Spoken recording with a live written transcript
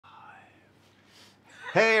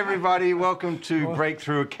Hey everybody, welcome to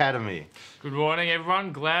Breakthrough Academy. Good morning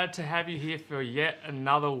everyone, glad to have you here for yet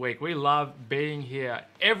another week. We love being here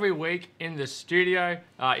every week in the studio,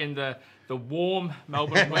 in the warm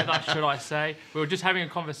Melbourne weather, should I say. We were just having a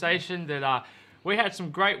conversation that we had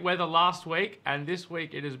some great weather last week, and this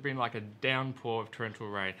week it has been like a downpour of torrential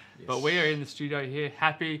rain. Yes. But we are in the studio here,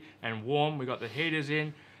 happy and warm. We got the heaters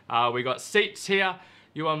in, we got seats here.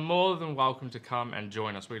 You are more than welcome to come and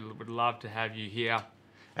join us. We would love to have you here.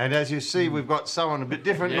 And as you see, we've got someone a bit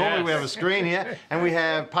different. Yes. Normally we have a screen here, and we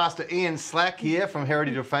have Pastor Ian Slack here from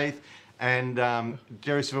Heritage of Faith and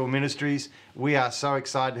Jerry Ministries. We are so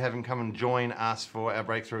excited to have him come and join us for our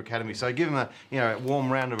Breakthrough Academy. So give him a warm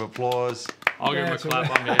round of applause. I'll give him a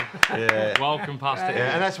clap on here. Yeah. Welcome, Pastor Ian.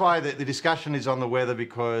 And that's why the discussion is on the weather,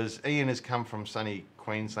 because Ian has come from sunny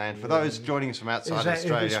Queensland. For those joining us from outside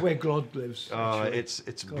Australia, it's where God lives. Oh, it's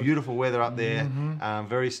beautiful weather up there,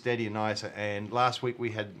 very steady and nice. And last week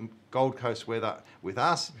we had Gold Coast weather with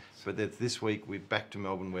us, but this week we're back to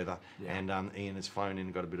Melbourne weather, and Ian has flown in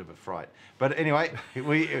and got a bit of a fright. But anyway,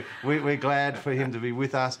 we're glad for him to be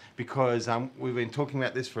with us, because we've been talking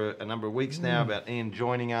about this for a number of weeks now, about Ian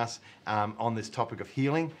joining us on this topic of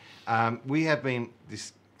healing. We have been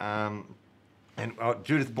this. And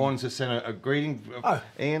Judith Bonds has sent a greeting of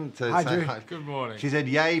Ian to say hi. Good morning. She said,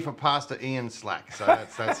 "Yay for Pastor Ian Slack." So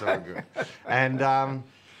that's all good. And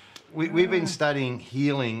we've been studying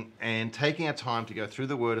healing and taking our time to go through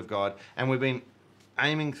the Word of God, and we've been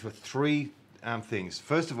aiming for three things.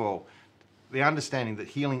 First of all, the understanding that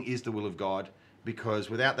healing is the will of God, because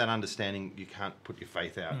without that understanding, you can't put your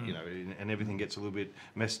faith out, and everything gets a little bit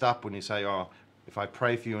messed up when you say, "Oh, if I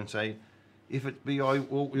pray for you and say, if it be your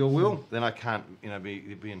will, then I can't,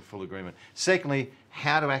 be in full agreement." Secondly,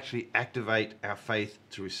 how to actually activate our faith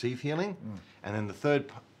to receive healing. And then the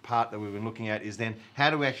third part that we've been looking at is then how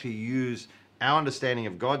to actually use our understanding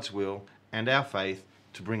of God's will and our faith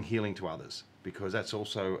to bring healing to others, because that's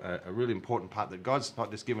also a really important part, that God's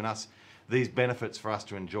not just given us these benefits for us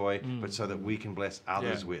to enjoy, but so that we can bless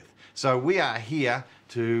others with. So we are here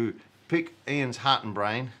to pick Ian's heart and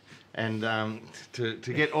brain, and to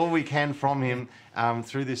get all we can from him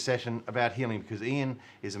through this session about healing, because Ian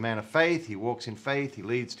is a man of faith. He walks in faith. He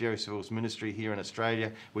leads Jerry ministry here in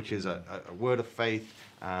Australia, which is a word of faith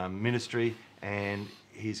ministry, and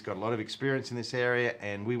he's got a lot of experience in this area,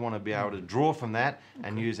 and we want to be able to draw from that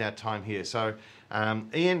and use our time here. So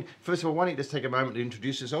Ian, first of all, why don't you just take a moment to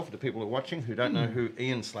introduce yourself to people who are watching who don't know who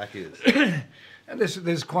Ian Slack is. And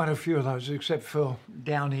there's quite a few of those, except for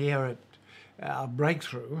down here at our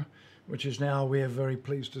Breakthrough, which is now, we are very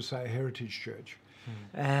pleased to say, Heritage Church.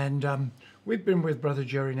 And we've been with Brother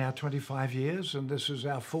Jerry now 25 years, and this is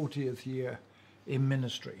our 40th year in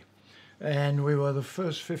ministry. And we were, the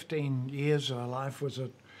first 15 years of our life was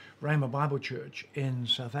at Rhema Bible Church in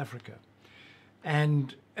South Africa.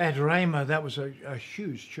 And at Rhema, that was a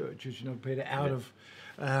huge church, as you know, Peter, out of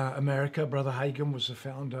America. Brother Hagen was the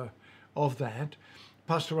founder of that.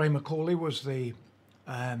 Pastor Ray McCauley was the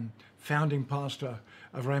founding pastor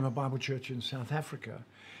of Rhema Bible Church in South Africa,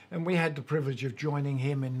 and we had the privilege of joining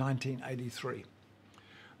him in 1983.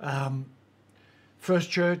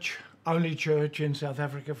 First church, only church in South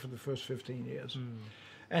Africa for the first 15 years.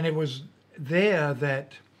 And it was there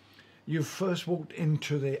that you first walked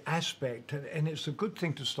into the aspect, and it's a good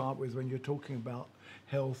thing to start with when you're talking about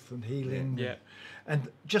health and healing and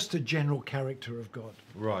just the general character of God.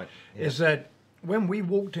 Right. Is that when we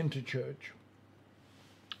walked into church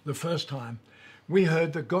the first time, we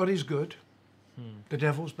heard that God is good, the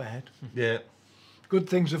devil's bad. Yeah. Good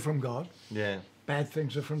things are from God. Yeah. Bad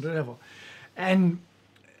things are from the devil. And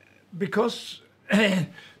because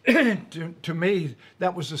to me,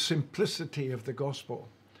 that was the simplicity of the gospel,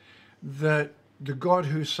 that the God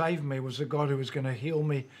who saved me was the God who was going to heal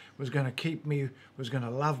me, was going to keep me, was going to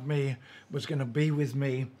love me, was going to be with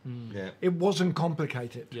me. Yeah. It wasn't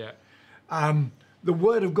complicated. Yeah. The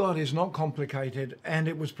Word of God is not complicated, and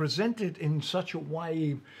it was presented in such a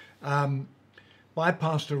way by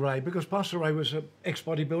Pastor Ray, because Pastor Ray was an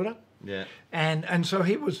ex-bodybuilder. Yeah. And so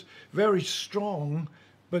he was very strong,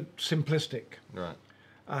 but simplistic. Right.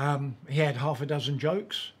 He had half a dozen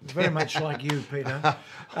jokes, very much like you, Peter.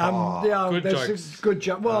 Good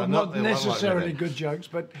jokes. Well, not necessarily good jokes,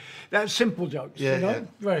 but they're simple jokes.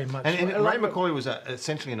 Very much. And Ray McCauley was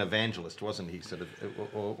essentially an evangelist, wasn't he? Sort of,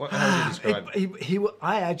 or how would you describe?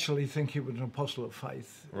 I actually think he was an apostle of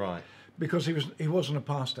faith. Right. Because he wasn't a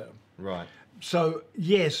pastor. Right. So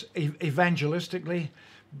yes, evangelistically,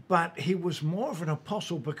 but he was more of an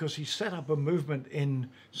apostle because he set up a movement in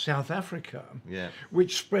South Africa,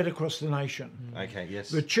 which spread across the nation. Okay, yes.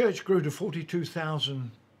 The church grew to 42,000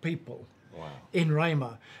 people in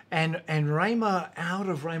Rhema. And Rhema, out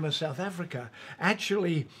of Rhema, South Africa,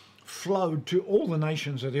 actually flowed to all the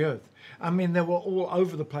nations of the earth. I mean, they were all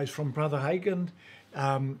over the place, from Brother Hagin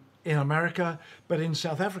in America, but in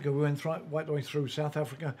South Africa, we went right the way through South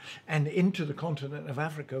Africa and into the continent of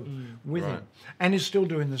Africa with him. And he's still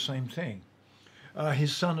doing the same thing.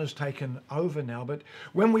 His son has taken over now, but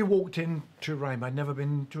when we walked into Rhema, I'd never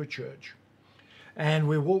been to a church, and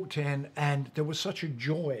we walked in, and there was such a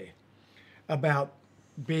joy about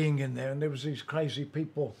being in there, and there was these crazy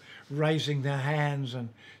people raising their hands and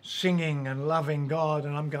singing and loving God,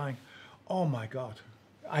 and I'm going, oh my God,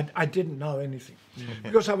 I didn't know anything.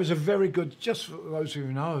 Because I was a very good, just for those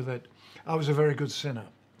who know, that I was a very good sinner.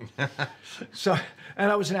 So,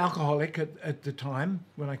 and I was an alcoholic at the time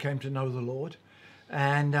when I came to know the Lord.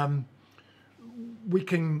 And we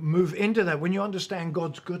can move into that when you understand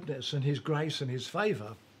God's goodness and his grace and his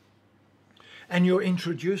favor, and you're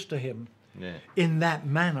introduced to him in that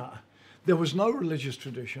manner. There was no religious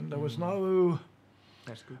tradition. There was no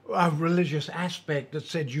religious aspect that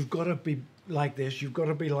said you've got to be like this, you've got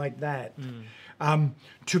to be like that,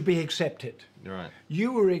 to be accepted. Right.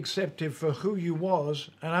 You were accepted for who you was,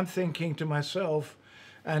 and I'm thinking to myself,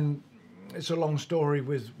 and it's a long story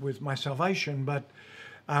with my salvation, but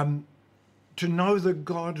to know that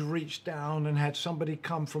God reached down and had somebody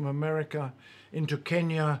come from America into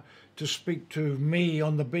Kenya to speak to me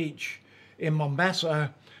on the beach in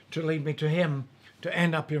Mombasa, to lead me to him, to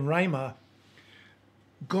end up in Rhema.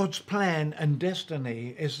 God's plan and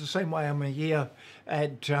destiny is the same way I'm here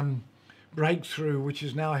at Breakthrough, which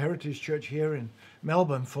is now a heritage church here in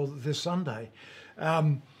Melbourne for this Sunday.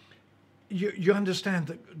 You understand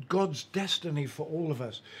that God's destiny for all of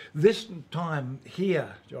us, this time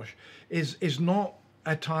here, Josh, is not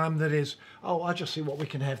a time that is, oh, I'll just see what we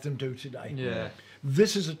can have them do today. Yeah.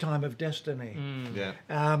 This is a time of destiny. Yeah.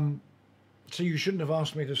 So you shouldn't have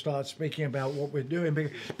asked me to start speaking about what we're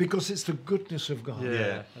doing, because it's the goodness of God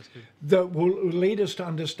Yeah, that's good. that will lead us to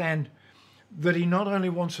understand that he not only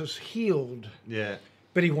wants us healed,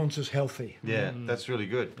 but he wants us healthy. Yeah, that's really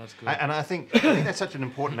good. That's good. And I think that's such an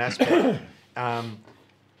important aspect.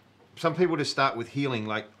 Some people just start with healing,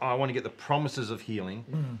 like, oh, I want to get the promises of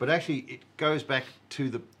healing, but actually it goes back to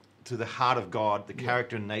the heart of God, the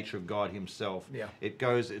character and nature of God himself. Yeah.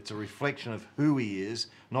 It's a reflection of who he is,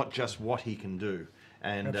 not just what he can do.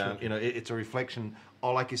 And it's a reflection,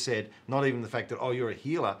 like you said, not even the fact that, oh, you're a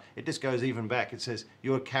healer. It just goes even back. It says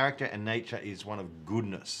your character and nature is one of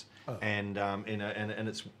goodness. And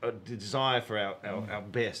it's a desire for our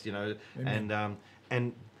best,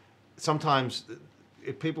 and sometimes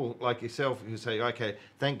if people like yourself who say, okay,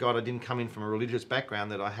 thank God I didn't come in from a religious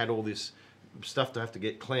background, that I had all this stuff to have to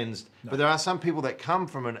get cleansed. But there are some people that come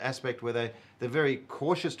from an aspect where they're very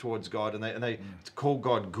cautious towards God, and they to call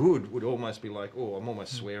God good would almost be like, oh, I'm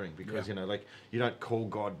almost swearing, because like you don't call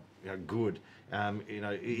God good.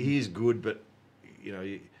 He is good, but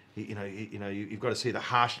you've got to see the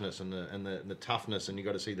harshness and the toughness, and you've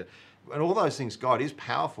got to see and all those things. God is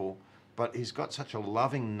powerful, but he's got such a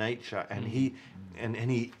loving nature, and he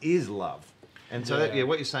is love. And so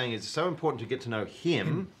what you're saying is so important to get to know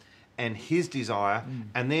him and his desire,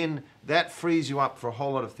 and then that frees you up for a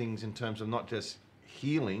whole lot of things in terms of not just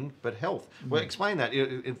healing but health. Well, explain that.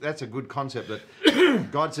 That's a good concept,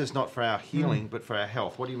 that God says not for our healing but for our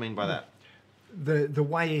health. What do you mean by that? The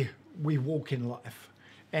way we walk in life.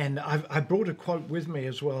 And I brought a quote with me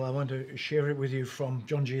as well. I want to share it with you from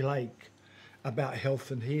John G. Lake about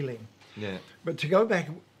health and healing. Yeah. But to go back,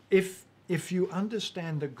 if you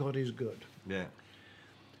understand that God is good,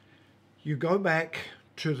 you go back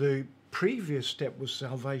to the previous step was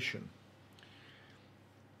salvation.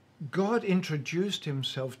 God introduced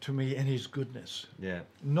himself to me in his goodness. Yeah.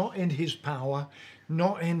 Not in his power,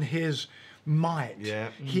 not in his might. Yeah.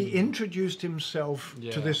 He introduced himself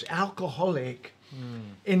to this alcoholic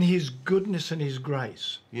in his goodness and his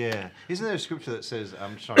grace. Yeah. Isn't there a scripture that says,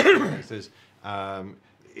 I'm just trying to think,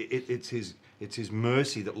 it says, it's his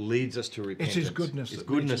mercy that leads us to repentance. It's his goodness. It's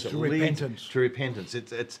goodness that leads to repentance.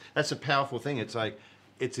 That's a powerful thing. It's like,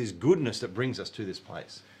 it's his goodness that brings us to this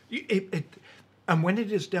place. And when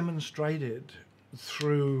it is demonstrated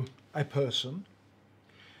through a person,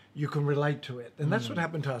 you can relate to it. And that's what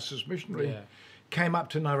happened to us as missionary. Yeah. Came up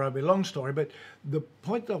to Nairobi, long story, but the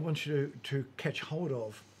point that I want you to catch hold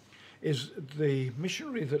of is the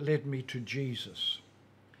missionary that led me to Jesus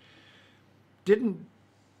didn't,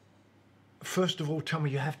 first of all, tell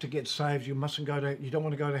me you have to get saved, you don't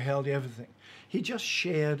want to go to hell, everything. He just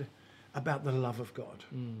shared about the love of God.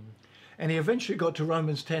 And he eventually got to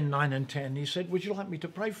Romans 10, 9 and 10. He said, would you like me to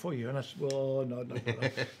pray for you? And I said, well, no.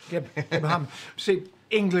 Get behind me. See,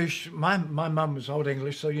 English, my mum was Old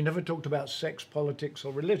English, so you never talked about sex, politics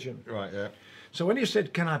or religion. Right, yeah. So when he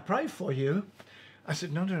said, can I pray for you? I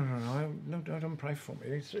said, no, don't pray for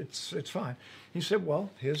me. It's fine. He said,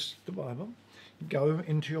 well, here's the Bible. Go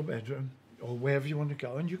into your bedroom or wherever you want to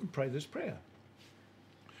go and you can pray this prayer.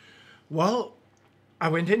 Well, I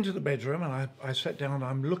went into the bedroom and I sat down and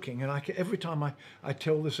I'm looking, and every time I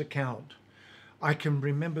tell this account, I can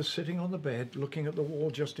remember sitting on the bed looking at the wall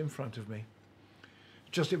just in front of me.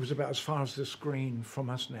 It was about as far as the screen from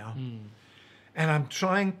us now. And I'm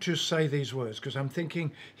trying to say these words because I'm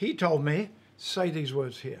thinking, he told me, say these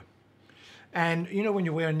words here. And you know when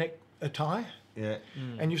you wear a tie? Yeah.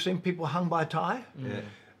 And you've seen people hung by a tie? Yeah.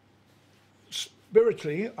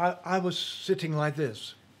 Spiritually, I was sitting like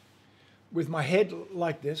this, with my head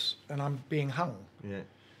like this, and I'm being hung. Yeah.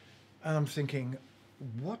 And I'm thinking,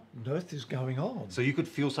 what on earth is going on? So you could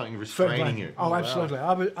feel something restraining you. Oh, absolutely.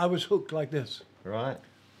 I was hooked like this. Right.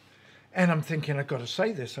 And I'm thinking, I've got to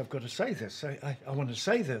say this. I want to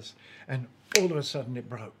say this. And all of a sudden it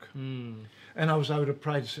broke. And I was able to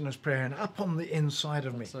pray the sinner's prayer. And up on the inside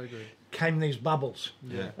of me came these bubbles.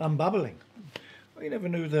 Yeah. I'm bubbling. You never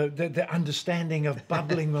knew the understanding of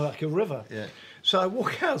bubbling like a river. Yeah. So I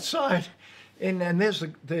walk outside, and there's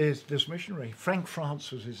this missionary. Frank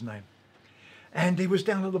France was his name. And he was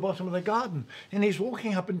down at the bottom of the garden. And he's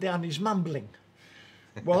walking up and down, he's mumbling.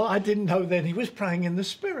 Well, I didn't know then he was praying in the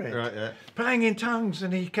Spirit. Right, yeah. Praying in tongues.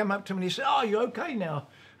 And he came up to me and he said, oh, you're okay now?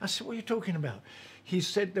 I said, what are you talking about? He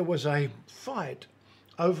said there was a fight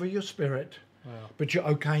over your spirit, but you're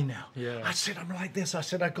okay now. Yeah. I said, I'm like this. I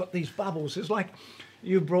said, I got these bubbles. It's like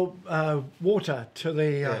you brought water to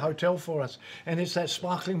the hotel for us, and it's that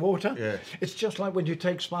sparkling water. Yeah. It's just like when you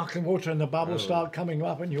take sparkling water and the bubbles start coming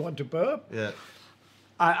up and you want to burp. Yeah.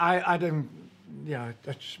 I don't,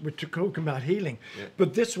 we're talking about healing,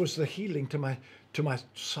 but this was the healing to my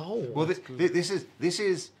soul. Well, this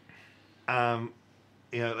is, like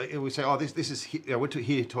we say, this is, we're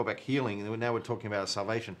here to talk about healing, and now we're talking about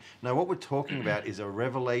salvation. No, what we're talking about is a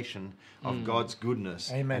revelation of God's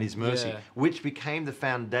goodness and His mercy, which became the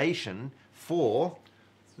foundation for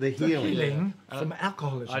the healing from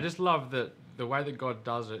alcoholism. I just love that the way that God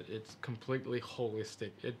does it, it's completely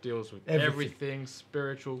holistic. It deals with everything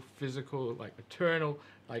spiritual, physical, like eternal,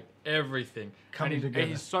 like everything. Coming together.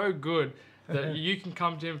 And He's so good that you can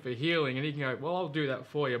come to Him for healing, and He can go, well, I'll do that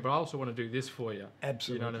for you, but I also want to do this for you.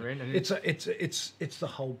 Absolutely. You know what I mean? And it's the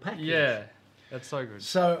whole package. yeah, that's so good.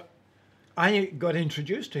 So I got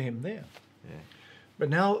introduced to him there. Yeah. But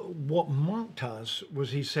now what Mark does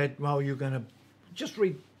was he said, well, you're going to just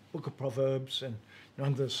read Book of Proverbs and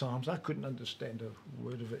under the Psalms. I couldn't understand a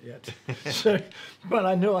word of it yet. But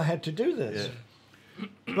I knew I had to do this. Yeah.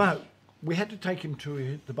 But we had to take him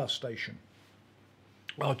to the bus station,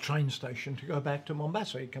 our train station, to go back to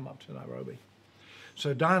Mombasa. He'd come up to Nairobi.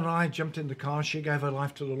 So Diane and I jumped in the car. She gave her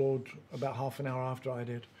life to the Lord about half an hour after I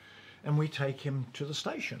did. And we take him to the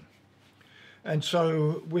station. And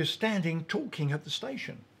so we're standing talking at the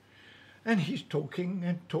station. And he's talking,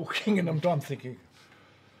 and I'm thinking,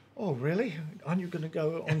 oh, really? Aren't you going to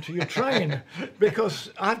go onto your train?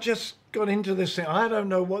 Because I've just got into this thing. I don't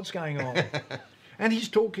know what's going on. And he's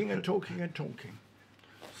talking and talking and talking.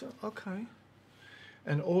 So, okay.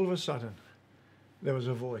 And all of a sudden, there was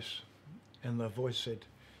a voice. And the voice said,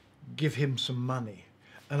 give him some money.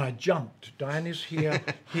 And I jumped. Diane is here,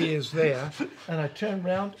 he is there. And I turned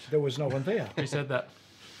round, there was no one there. Who said that?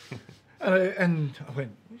 And I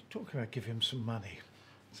went, what are you talking about, give him some money?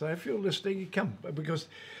 So if you're listening, you come. Because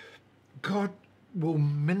God will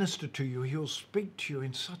minister to you. He'll speak to you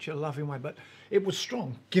in such a loving way. But it was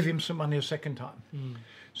strong. Give him some money a second time.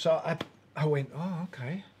 So I went, oh,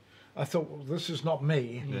 okay. I thought, well, this is not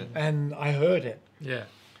me. Yeah. And I heard it. Yeah.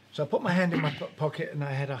 So I put my hand in my pocket and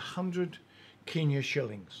I had 100 Kenya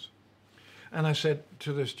shillings. And I said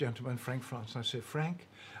to this gentleman, Frank France, I said, Frank,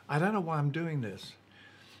 I don't know why I'm doing this,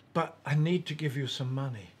 but I need to give you some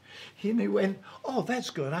money. And he went, oh, that's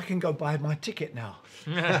good. I can go buy my ticket now.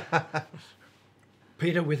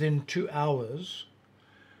 Peter, within 2 hours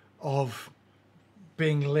of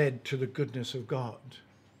being led to the goodness of God,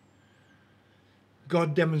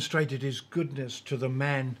 God demonstrated his goodness to the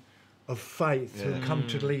man of faith who come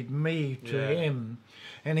to lead me to him.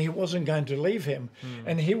 And he wasn't going to leave him.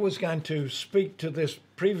 And he was going to speak to this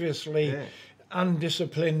previously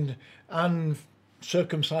undisciplined,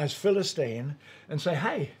 uncircumcised Philistine and say,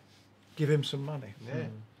 hey, give him some money. Yeah.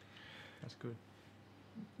 That's good.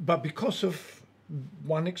 But because of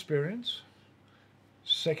one experience,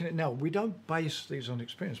 second. Now, we don't base these on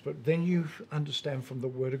experience, but then you understand from the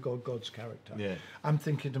Word of God, God's character. Yeah. I'm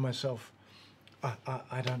thinking to myself,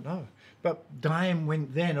 I don't know. But Diane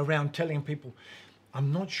went then around telling people,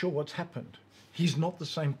 I'm not sure what's happened. He's not the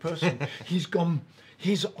same person. He's gone,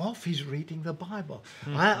 he's off, he's reading the Bible.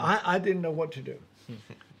 I didn't know what to do.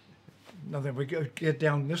 Now then we get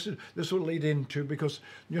down, this will lead into, because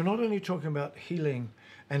you're not only talking about healing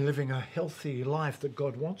and living a healthy life that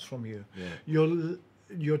God wants from you. Yeah.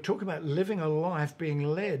 You're talking about living a life being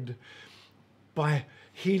led by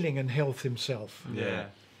healing and health himself. Yeah.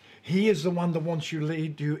 He is the one that wants to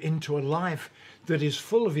lead you into a life that is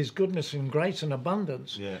full of his goodness and grace and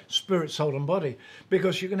abundance, spirit, soul and body.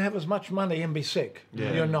 Because you can have as much money and be sick.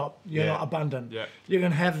 Yeah. You're not abundant. Yeah. You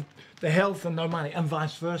can have the health and no money, and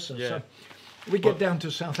vice versa. Yeah. So we get down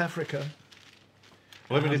to South Africa.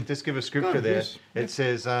 Well, let me just give a scripture there. Yes. It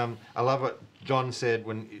says, I love what John said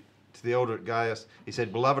to the elder at Gaius. He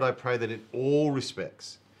said, "Beloved, I pray that in all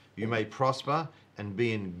respects you may prosper and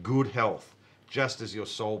be in good health, just as your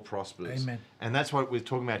soul prospers." Amen. And that's what we're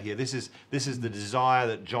talking about here. This is the desire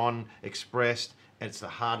that John expressed. It's the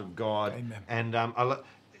heart of God. Amen. And I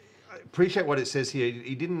appreciate what it says here.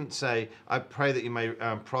 He didn't say, "I pray that you may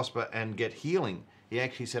prosper and get healing." He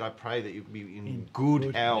actually said, "I pray that you be in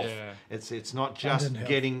good health." Yeah. It's not just Abundant health.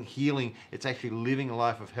 getting healing. It's actually living a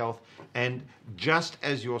life of health. And just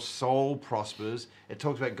as your soul prospers, it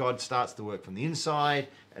talks about God starts the work from the inside,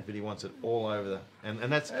 but He wants it all over and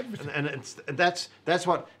that's Everything. and that's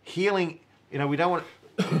what healing. You know, we don't want.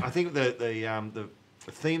 I think the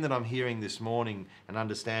theme that I'm hearing this morning and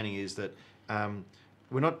understanding is that.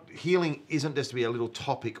 Healing isn't just to be a little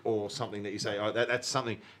topic or something that you say, oh, that's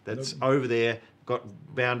something that's over there, got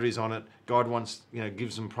boundaries on it. God wants,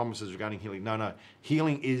 gives some promises regarding healing. No.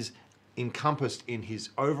 Healing is encompassed in His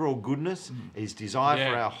overall goodness, His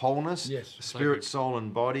desire for our wholeness, Yes. spirit, soul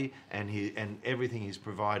and body, and everything He's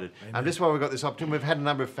provided. And this is why we've got this opportunity. We've had a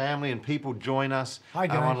number of family and people join us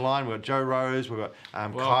online. We've got Joe Rose, we've got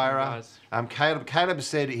Kyra. Caleb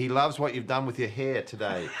said he loves what you've done with your hair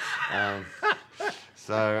today.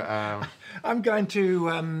 I'm going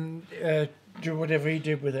to do whatever he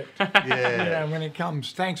did with it. Yeah. When it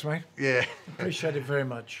comes. Thanks, mate. Yeah. Appreciate it very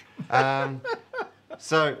much.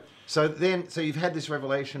 So you've had this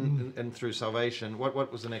revelation and through salvation.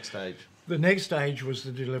 What was the next stage? The next stage was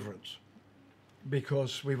the deliverance,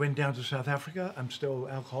 because we went down to South Africa. I'm still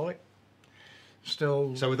alcoholic.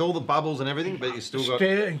 So with all the bubbles and everything, but you still got...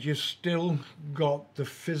 You still got the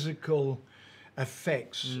physical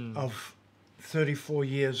effects of 34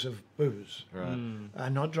 years of booze. Right.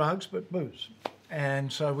 Not drugs, but booze.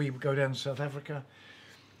 And so we would go down to South Africa,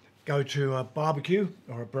 go to a barbecue,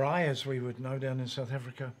 or a braai, as we would know down in South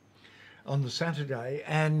Africa, on the Saturday,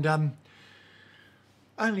 and I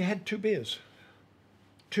only had 2 beers.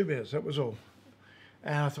 2 beers, that was all.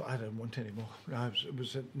 And I thought, I don't want any more. It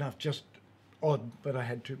was enough, just odd, but I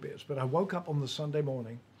had 2 beers. But I woke up on the Sunday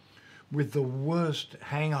morning with the worst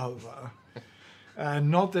hangover.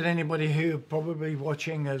 Not that anybody who probably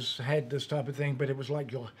watching has had this type of thing, but it was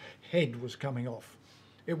like your head was coming off.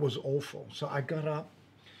 It was awful. So I got up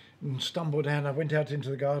and stumbled down. I went out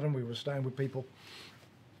into the garden. We were staying with people.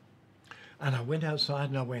 And I went outside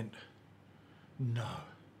and I went, no.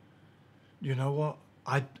 You know what?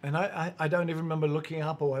 I don't even remember looking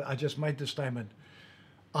up, or I just made the statement,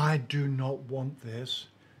 I do not want this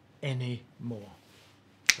anymore.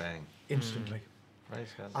 Bang. Instantly. Praise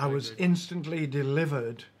God. I was instantly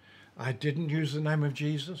delivered. I didn't use the name of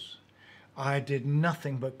Jesus. I did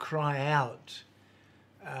nothing but cry out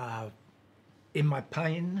in my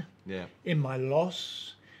pain, in my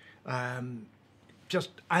loss. I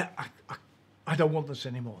don't want this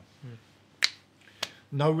anymore.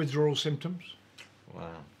 No withdrawal symptoms.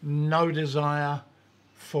 Wow. No desire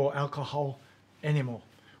for alcohol anymore.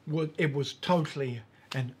 It was totally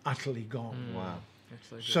and utterly gone. Wow.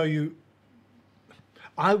 So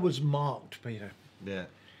I was marked, Peter. Yeah.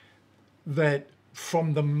 That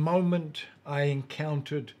from the moment I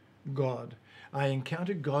encountered God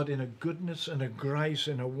in a goodness and a grace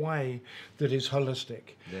in a way that is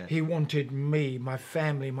holistic. Yeah. He wanted me, my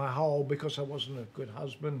family, my whole, because I wasn't a good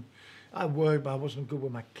husband. I worked, but I wasn't good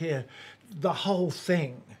with my care. The whole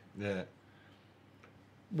thing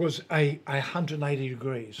was a 180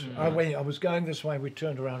 degrees. I was going this way, we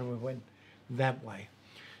turned around and we went that way.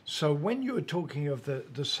 So when you were talking of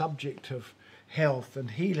the subject of health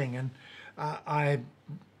and healing, and I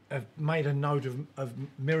have made a note of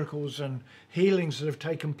miracles and healings that have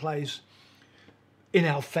taken place in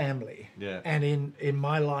our family and in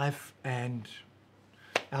my life and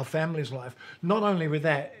our family's life. Not only with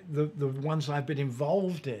that, the ones I've been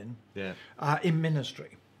involved in Yeah. are in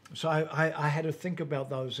ministry. So I had to think about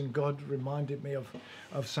those, and God reminded me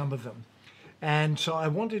of some of them. And so I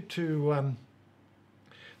wanted to,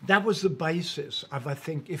 that was the basis of, I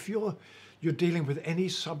think, if you're dealing with any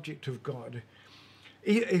subject of God,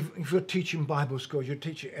 if you're teaching Bible school, you're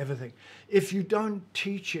teaching everything. If you don't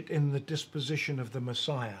teach it in the disposition of the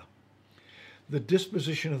Messiah, the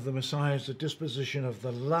disposition of the Messiah is the disposition of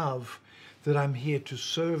the love that I'm here to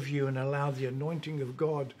serve you and allow the anointing of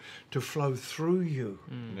God to flow through you.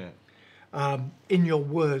 Yeah. In your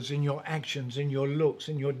words, in your actions, in your looks,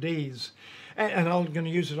 in your deeds. And I'm going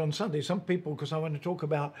to use it on Sunday. Some people, because I want to talk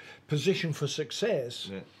about position for success,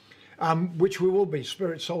 which we will be,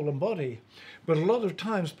 spirit, soul and body. But a lot of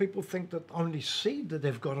times people think that only seed that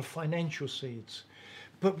they've got are financial seeds.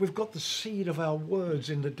 But we've got the seed of our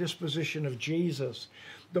words in the disposition of Jesus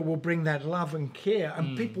that will bring that love and care,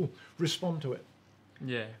 and people respond to it.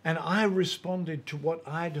 Yeah. And I responded to what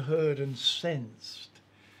I'd heard and sensed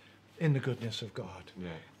in the goodness of God. Yeah.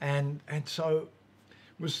 And so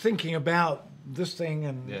was thinking about this thing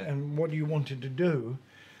and what you wanted to do.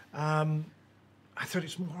 I thought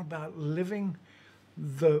it's more about living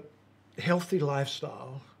the healthy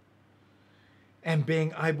lifestyle and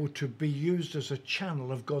being able to be used as a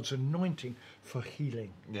channel of God's anointing for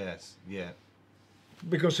healing. Yes. Yeah.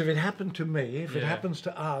 Because if it happened to me, if it happens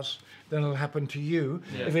to us, then it'll happen to you.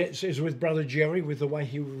 Yeah. If it is with Brother Jerry, with the way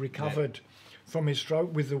he recovered from his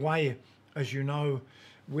stroke, with the way, as you know,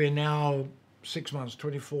 we're now 6 months,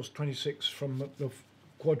 24, 26 from the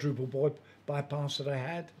quadruple bypass that I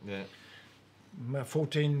had. Yeah.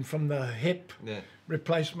 14 from the hip Yeah.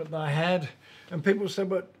 replacement that I had. And people say,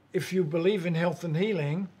 but if you believe in health and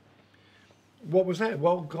healing, what was that?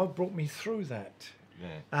 Well, God brought me through that.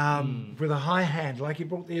 Yeah. With a high hand, like he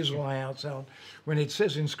brought the Israelites out, when it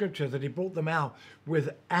says in Scripture that he brought them out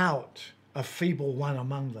without a feeble one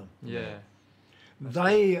among them. Yeah.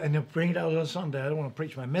 And they'll bring it out on Sunday. I don't want to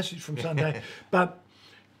preach my message from Sunday, but,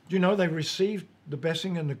 you know, they received the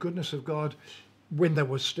blessing and the goodness of God when they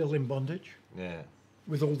were still in bondage, Yeah.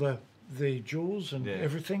 with all the jewels and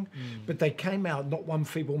everything. But they came out, not one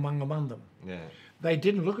feeble one among them. Yeah. They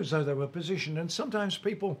didn't look as though they were positioned. And sometimes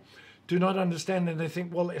people do not understand, and they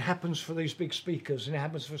think, well, it happens for these big speakers and it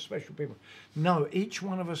happens for special people. No, each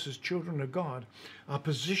one of us as children of God are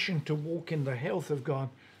positioned to walk in the health of God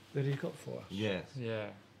that he got for us. Yes. Yeah.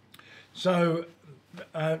 So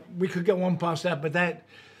we could go on past that, but that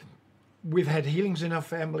we've had healings in our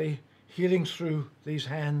family, healings through these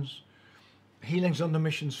hands, healings on the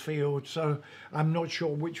missions field. So I'm not sure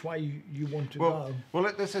which way you want to go. Well,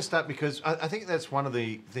 let's just start, because I think that's one of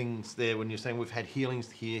the things there when you're saying we've had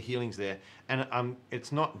healings here, healings there, and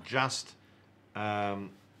it's not just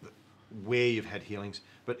where you've had healings,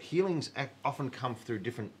 but healings often come through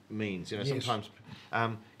different means. You know, Yes. sometimes.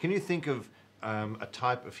 Can you think of a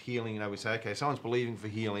type of healing? You know, we say, okay, someone's believing for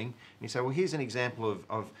healing, and you say, well, here's an example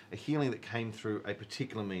of a healing that came through a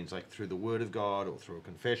particular means, like through the Word of God, or through a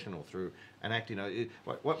confession, or through an act. You know,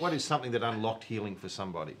 what is something that unlocked healing for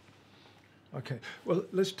somebody? Okay. Well,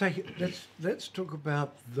 let's take it. Let's talk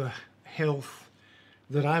about the health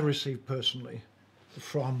that I received personally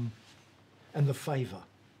from, and the favour.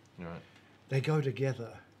 All right. They go together.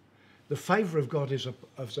 The favour of God is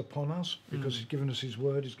upon us because he's given us his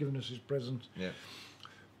word, he's given us his presence. Yeah.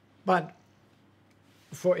 But,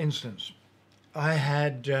 for instance, I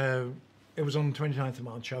had, it was on the 29th of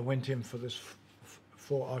March, I went in for this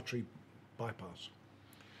 4 artery bypass.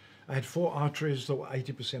 I had 4 arteries that were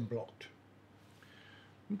 80% blocked.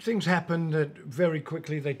 Things happened that very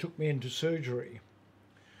quickly they took me into surgery.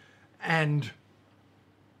 And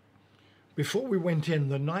before we went in,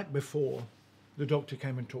 the night before, the doctor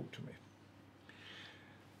came and talked to me.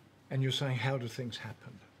 And you're saying, how do things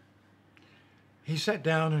happen? He sat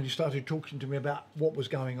down and he started talking to me about what was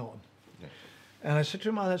going on. Yeah. And I said to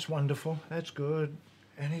him, oh, that's wonderful, that's good.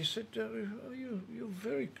 And he said, you're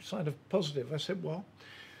very kind of positive. I said, well,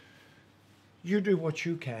 you do what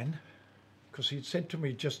you can. Because he'd said to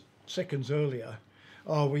me just seconds earlier,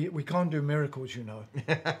 oh, we can't do miracles, you know.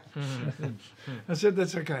 I said,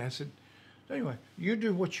 that's okay. I said, anyway, you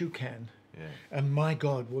do what you can. Yeah. And my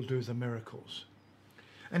God will do the miracles.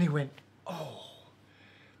 And he went, oh.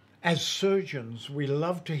 As surgeons, we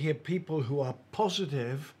love to hear people who are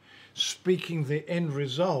positive speaking the end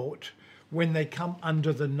result when they come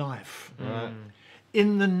under the knife. Right.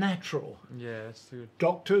 In the natural. Yeah, that's good.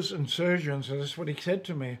 Doctors and surgeons, and that's what he said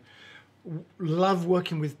to me, love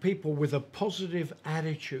working with people with a positive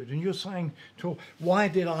attitude. And you're saying, why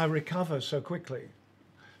did I recover so quickly?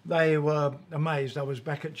 they were amazed. I was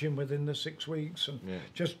back at gym within the 6 weeks and Yeah.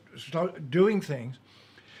 just started doing things.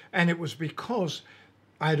 And it was because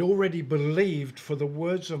I'd already believed for the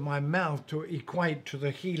words of my mouth to equate to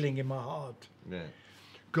the healing in my heart. Yeah.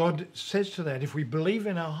 God says to that, if we believe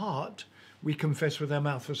in our heart, we confess with our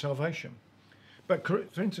mouth for salvation. But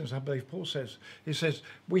for instance, I believe Paul says, he says,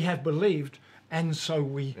 we have believed and so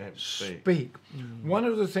we speak. One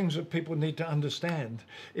of the things that people need to understand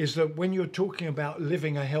is that when you're talking about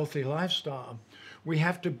living a healthy lifestyle, we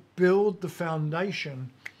have to build the foundation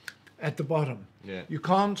at the bottom. Yeah. You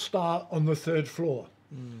can't start on the 3rd floor.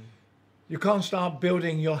 You can't start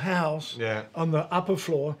building your house on the upper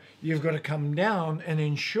floor. You've got to come down and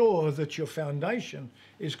ensure that your foundation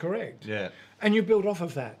is correct. Yeah. And you build off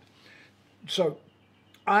of that. So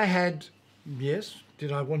I had, yes,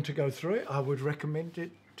 did I want to go through it? I would recommend it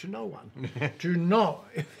to no one. Do not,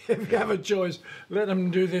 if you have a choice, let them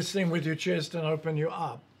do this thing with your chest and open you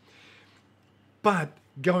up. But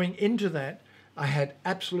going into that, I had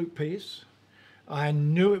absolute peace. I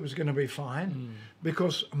knew it was going to be fine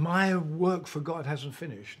because my work for God hasn't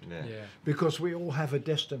finished. Yeah. Yeah. Because we all have a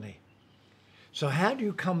destiny. So how do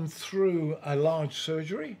you come through a large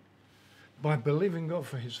surgery? By believing God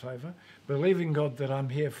for his favor, believing God that I'm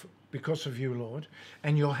here because of you, Lord,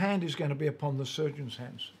 and your hand is going to be upon the surgeon's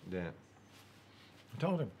hands. Yeah. I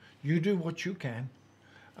told him, you do what you can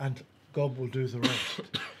and God will do the rest.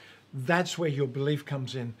 That's where your belief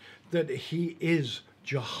comes in, that he is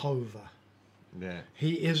Jehovah. Yeah.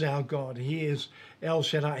 He is our God. He is El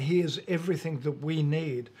Shaddai. He is everything that we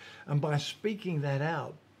need. And by speaking that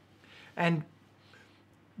out, and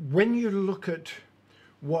when you look at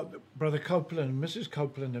what Brother Copeland and Mrs.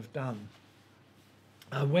 Copeland have done,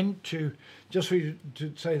 I went to, just for you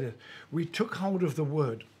to say that, we took hold of the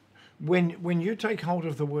word. When you take hold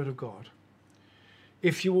of the word of God,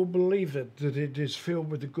 if you will believe it, that it is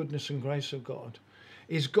filled with the goodness and grace of God,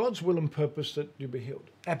 is God's will and purpose that you be healed.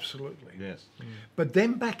 Absolutely. Yes. But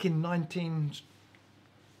then back in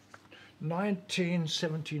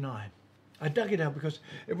 1979, I dug it out because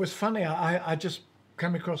it was funny. I just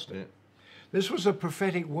came across it. Yeah. This was a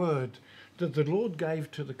prophetic word that the Lord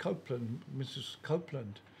gave to the Copeland, Mrs.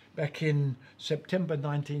 Copeland, back in September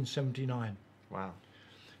 1979. Wow.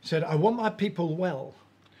 He said, I want my people well.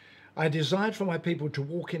 I desired for my people to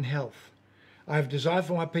walk in health. I have desired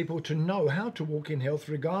for my people to know how to walk in health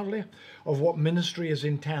regardless of what ministry is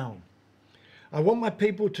in town. I want my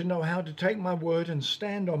people to know how to take my word and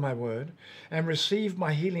stand on my word and receive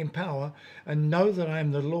my healing power and know that I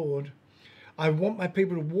am the Lord. I want my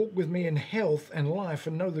people to walk with me in health and life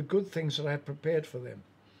and know the good things that I have prepared for them.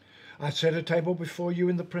 I set a table before you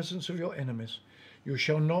in the presence of your enemies. You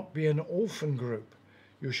shall not be an orphan group.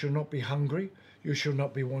 You shall not be hungry. You shall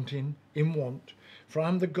not be wanting in want. For I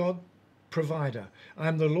am the God provider. I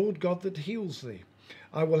am the Lord God that heals thee.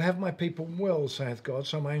 I will have my people well, saith God.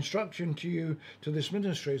 So my instruction to you, to this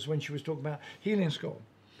ministry, is when she was talking about healing school,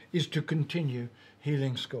 is to continue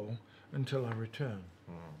healing school until I return.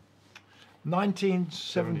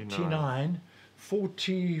 1979,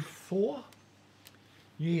 44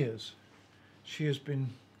 years she has been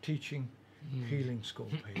teaching healing school,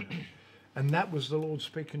 Peter. And that was the Lord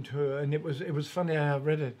speaking to her. And it was funny, I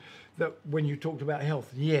read it, that when you talked about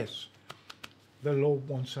health, yes, the Lord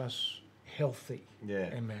wants us healthy. Yeah.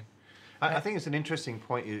 Amen. I think it's an interesting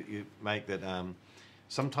point you make that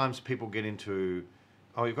sometimes people get into,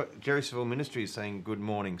 you've got Jerryville Ministries saying good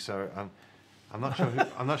morning. So I'm not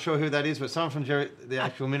sure who that is, but someone from the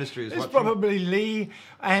actual ministry is It's watching. probably Lee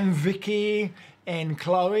and Vicky and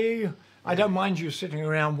Chloe. I don't mind you sitting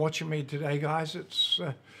around watching me today, guys. It's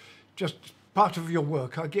just part of your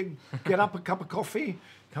work. I get up a cup of coffee,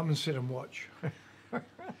 come and sit and watch.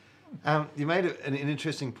 You made an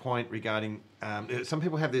interesting point regarding some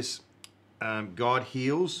people have this God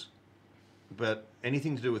heals, but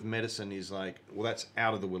anything to do with medicine is like, well, that's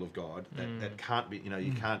out of the will of God. That can't be.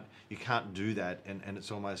 You can't do that, and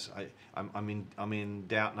it's almost I'm in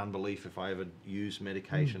doubt and unbelief if I ever use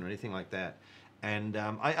medication or anything like that. And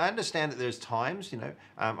I understand that there's times,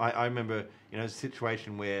 I remember, a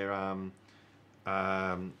situation where,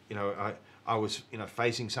 I was,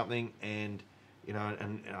 facing something and,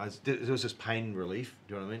 there was this pain relief,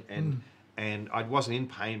 do you know what I mean? And I wasn't in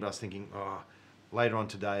pain, but I was thinking, later on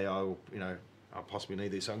today, I'll possibly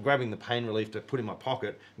need this. So I'm grabbing the pain relief to put in my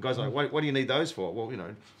pocket. And guys like, what do you need those for?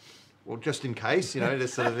 Well, just in case,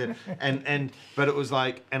 this sort of it. But it was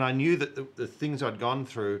like, and I knew that the things I'd gone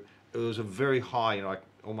through, it was a very high, like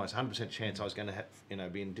almost 100% chance I was going to have,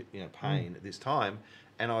 be in, pain at this time.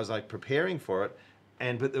 And I was like preparing for it.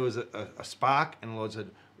 But there was a spark, and the Lord said,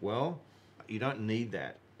 well, you don't need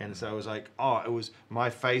that. And so it was like, my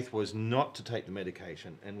faith was not to take the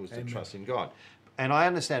medication and was to trust in God. And I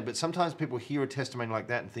understand, but sometimes people hear a testimony like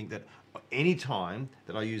that and think that any time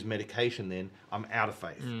that I use medication, then I'm out of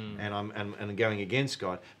faith and I'm going against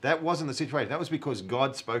God. That wasn't the situation. That was because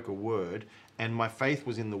God spoke a word, and my faith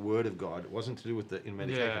was in the word of God. It wasn't to do with the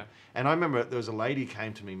medication. Yeah. And I remember there was a lady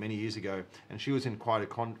came to me many years ago, and she was in quite a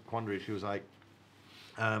quandary. She was like,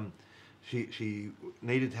 she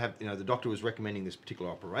needed to have, the doctor was recommending this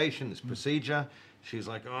particular operation, this procedure. She was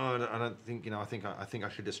like, I don't think, I think I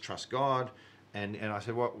should just trust God. And I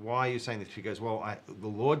said, why are you saying this? She goes, the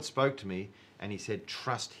Lord spoke to me and he said,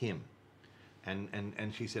 trust him.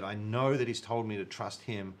 And she said, I know that he's told me to trust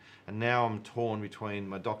him. And now I'm torn between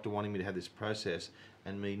my doctor wanting me to have this process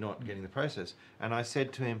and me not getting the process. And I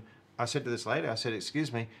said to this lady, I said,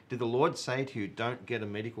 excuse me, did the Lord say to you, don't get a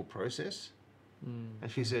medical process? And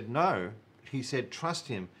she said, no. He said, trust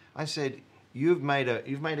him. I said, you've made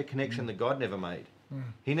a connection that God never made.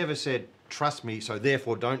 He never said, trust me, so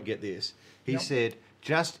therefore don't get this. He said,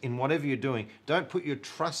 just in whatever you're doing, don't put your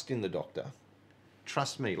trust in the doctor.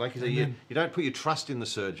 Trust me. Like you said, you don't put your trust in the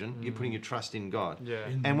surgeon, you're putting your trust in God. Yeah.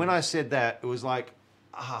 And when I said that, it was like,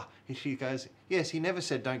 she goes, yes, he never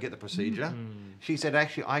said don't get the procedure. She said,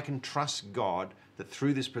 actually, I can trust God that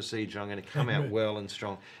through this procedure, I'm going to come out well and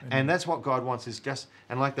strong. And that's what God wants is just,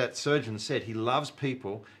 and like that surgeon said, he loves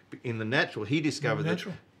people in the natural. He discovered that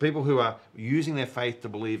people who are using their faith to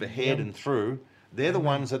believe ahead and through, they're the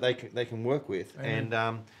ones that they can work with.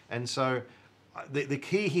 And so the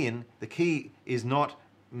key is not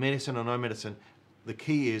medicine or no medicine. The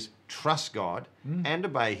key is trust God and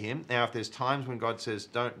obey him. Now, if there's times when God says,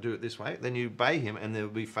 don't do it this way, then you obey him and there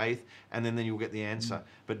will be faith and then you'll get the answer.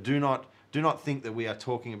 But do not think that we are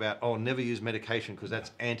talking about, never use medication because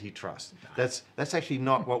that's anti-trust. That's actually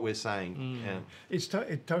not what we're saying. It's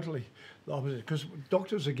totally the opposite, because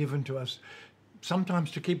doctors are given to us sometimes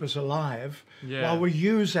to keep us alive while we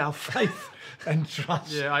use our faith and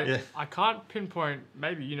trust. I can't pinpoint,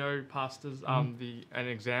 maybe, pastors, an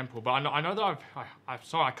example, but I know that I'm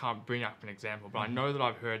sorry I can't bring up an example, but I know that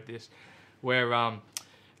I've heard this where,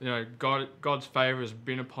 God's favor has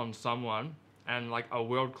been upon someone and like a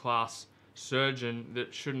world-class surgeon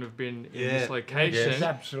that shouldn't have been in this location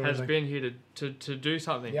has been here to do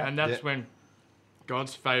something. And that's when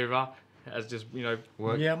God's favor has just,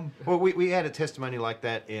 worked. Well, we had a testimony like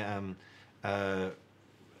that a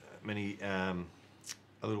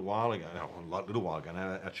little while ago.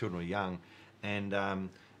 Now our children were young, and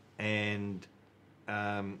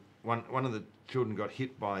one of the children got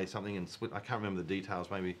hit by something and split. I can't remember the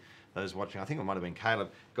details. Maybe those watching, I think it might have been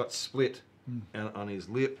Caleb, got split on his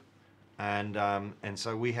lip. And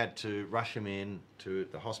so we had to rush him in to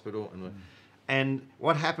the hospital. And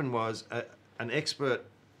what happened was an expert,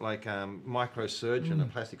 like microsurgeon, a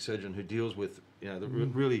plastic surgeon who deals with the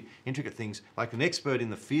really intricate things, like an expert in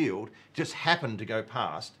the field, just happened to go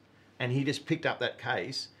past, and he just picked up that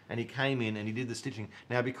case and he came in and he did the stitching.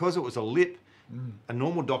 Now, because it was a lip, a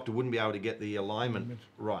normal doctor wouldn't be able to get the alignment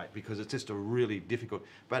right because it's just a really difficult.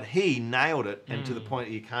 But he nailed it, and to the point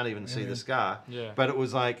you can't even see the scar. But it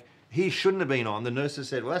was like, he shouldn't have been on. The nurses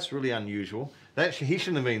said, well, that's really unusual. He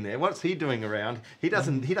shouldn't have been there. What's he doing around? He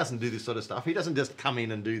doesn't do this sort of stuff. He doesn't just come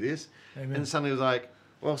in and do this. And suddenly it was like,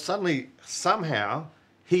 well, somehow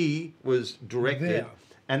he was directed.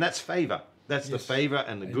 And that's favor. That's the favor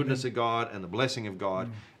and the goodness of God and the blessing of God.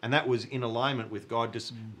 And that was in alignment with God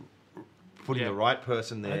just putting the right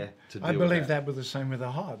person there to deal with that. I believe that was the same with the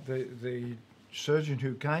heart. The surgeon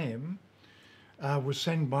who came was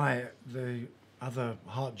sent by the other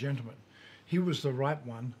heart gentleman. He was the right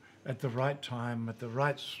one at the right time, at the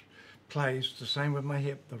right place. The same with my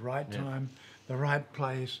hip, the right time, the right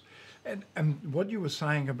place. And what you were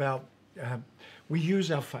saying about we use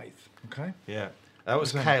our faith, okay? Yeah. That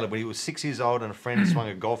was Caleb when he was 6 years old and a friend swung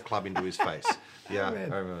a golf club into his face. Yeah, I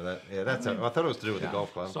remember that. Yeah, I thought it was to do with the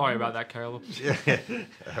golf club. Sorry about that, Caleb.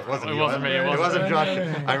 It wasn't me. It wasn't Josh.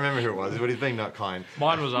 I remember who it was, but he's being not kind.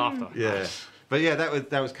 Mine was after. Yeah. But yeah,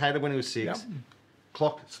 that was Caleb when he was 6.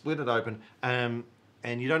 Clock split it open, and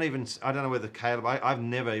you don't even. I don't know whether Caleb. I've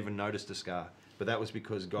never even noticed a scar, but that was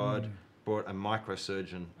because God brought a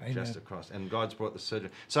microsurgeon just across, and God's brought the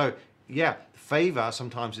surgeon. So yeah, favor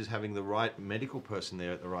sometimes is having the right medical person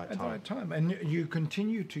there at the right time. At the right time, and you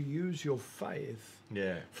continue to use your faith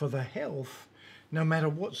for the health, no matter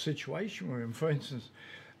what situation we're in. For instance,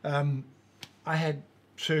 I had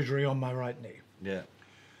surgery on my right knee. Yeah.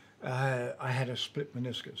 I had a split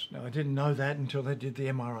meniscus. Now, I didn't know that until they did the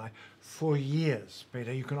MRI. For years,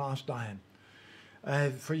 Peter, you can ask Diane.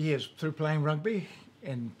 For years, through playing rugby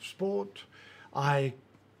and sport, I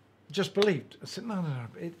just believed. I said, no,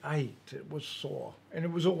 it ached, it was sore, and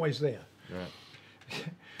it was always there. Right.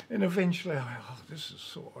 And eventually, this is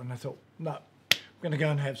sore. And I thought, no, I'm going to go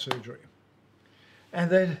and have surgery. And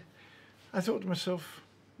then I thought to myself,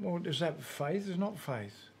 well, is that faith? It's not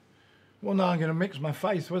faith. Well, no, I'm going to mix my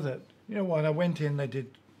faith with it. You know what? I went in, they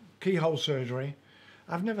did keyhole surgery.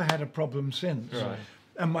 I've never had a problem since. Right.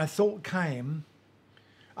 And my thought came,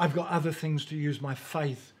 I've got other things to use my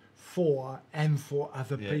faith for and for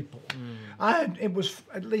other people. It was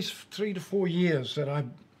at least 3 to 4 years that I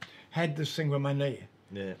had this thing with my knee.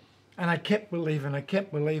 Yeah. And I kept believing,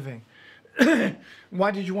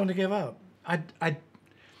 Why did you want to give up?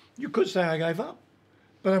 You could say I gave up,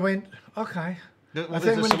 but I went, okay. Well, I think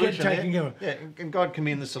there's when a you get solution taken, there. Yeah, and God can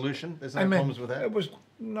be in the solution. There's no problems with that. It was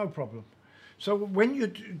no problem. So when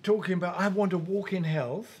you're talking about, I want to walk in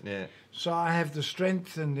health, Yeah. so I have the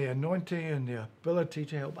strength and the anointing and the ability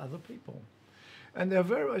to help other people. And there are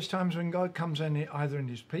various times when God comes in either in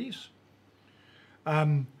his peace,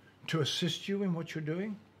 to assist you in what you're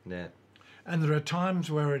doing. Yeah. And there are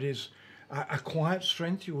times where it is a quiet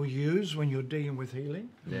strength you will use when you're dealing with healing.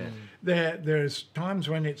 Yeah. There's times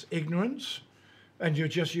when it's ignorance and you're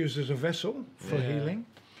just used as a vessel for healing.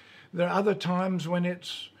 There are other times when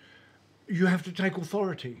it's you have to take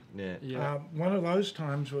authority. Yeah. Yeah. One of those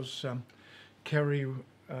times was Kerry. We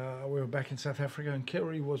were back in South Africa, and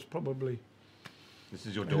Kerry was probably This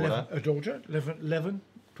is your daughter. a daughter, 11,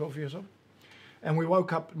 12 years old. And we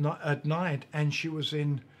woke up at night, and she was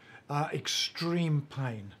in extreme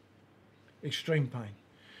pain. Extreme pain.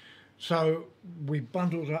 So we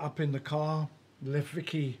bundled her up in the car, left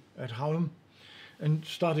Vicky at home, and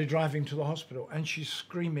started driving to the hospital. And she's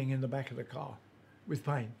screaming in the back of the car with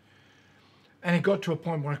pain. And it got to a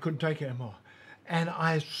point where I couldn't take it anymore. And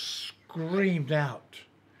I screamed out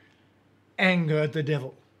anger at the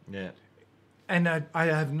devil. Yeah. And I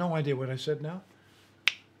have no idea what I said now.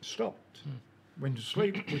 Stopped. Went to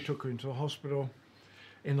sleep. We took her into the hospital.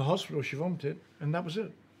 In the hospital, she vomited, and that was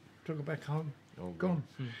it. Took her back home. Oh, Gone.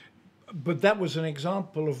 But that was an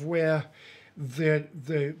example of where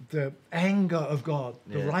the anger of God,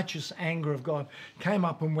 the righteous anger of God, came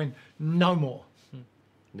up and went, no more.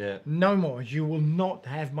 Yeah. No more. You will not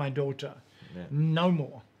have my daughter. Yeah. No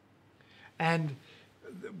more. And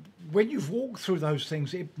when you've walked through those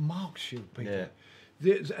things, it marks you, Peter.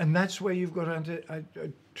 Yeah. And that's where you've got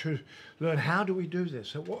to learn, how do we do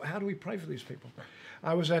this? How do we pray for these people?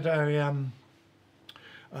 I was at a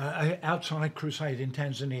outside crusade in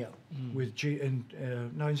Tanzania with in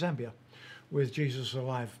Zambia with Jesus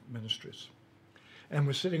Alive Ministries. And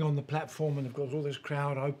we're sitting on the platform, and they've got all this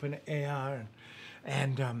crowd, open air,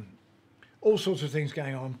 and all sorts of things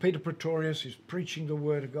going on. Peter Pretorius is preaching the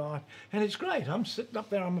word of God, and it's great. I'm sitting up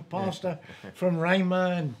there, I'm a pastor from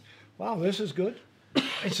Rhema, and wow, this is good.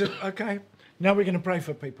 He said, okay, now we're going to pray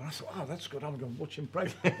for people. I thought, oh, that's good. I'm going to watch him pray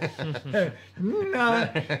for people. No,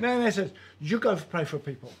 they said, you go pray for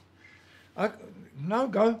people. No,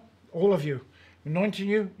 go, all of you. Anointing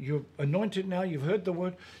you, you're anointed now, you've heard the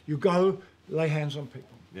word, you go lay hands on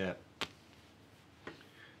people. Yeah.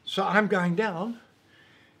 So I'm going down,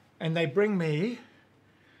 and they bring me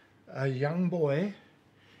a young boy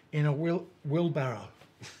in a wheelbarrow.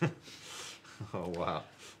 Oh, wow.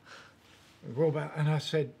 And I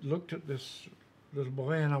looked at this little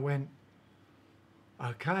boy, and I went,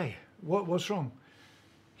 okay, what's wrong?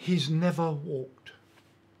 He's never walked.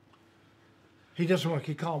 He doesn't walk,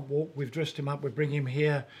 he can't walk. We've dressed him up, we bring him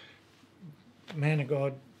here. Man of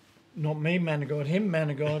God, not me, man of God, him, man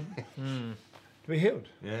of God, to be healed.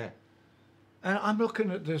 Yeah. And I'm looking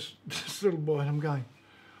at this little boy, and I'm going,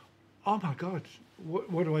 oh my God,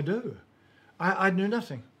 what do I do? I knew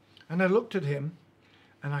nothing. And I looked at him,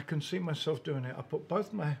 and I can see myself doing it. I put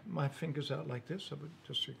both my fingers out like this,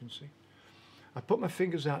 just so you can see. I put my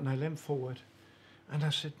fingers out, and I leant forward, and I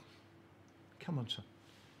said, come on, son.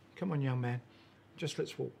 Come on, young man. Just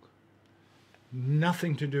let's walk.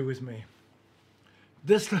 Nothing to do with me.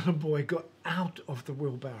 This little boy got out of the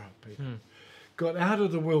wheelbarrow, Peter. Got out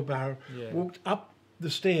of the wheelbarrow, walked up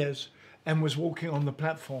the stairs, and was walking on the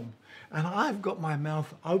platform. And I've got my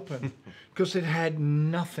mouth open because it had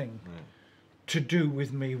nothing to do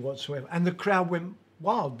with me whatsoever. And the crowd went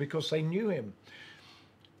wild because they knew him.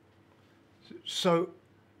 So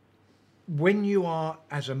when you are,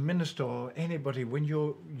 as a minister or anybody, when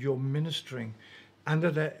you're ministering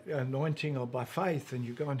under that anointing or by faith, and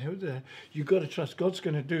you go and hear that, you've got to trust God's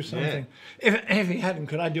going to do something. If he hadn't,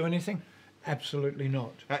 could I do anything? Absolutely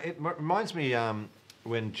not. It reminds me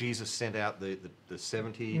when Jesus sent out the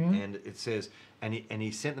 70, and it says, and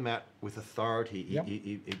he sent them out with authority.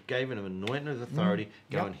 He gave them an anointment of authority,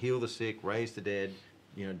 go and heal the sick, raise the dead,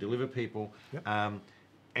 deliver people. Yep.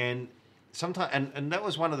 And sometimes, and that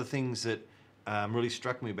was one of the things that really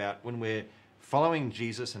struck me about when we're following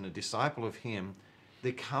Jesus and a disciple of him.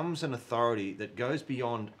 There comes an authority that goes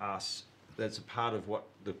beyond us. That's a part of what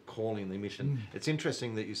the calling, the mission. It's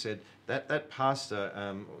interesting that you said that pastor,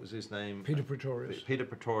 what was his name? Peter Pretorius. Peter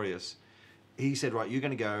Pretorius. He said, right, you're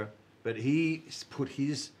going to go, but he put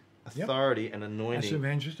his authority and anointing. As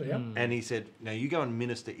evangelist, And he said, now you go and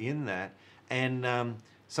minister in that. And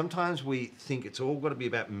sometimes we think it's all got to be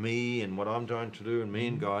about me and what I'm trying to do and me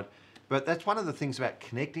and God. But that's one of the things about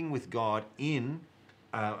connecting with God in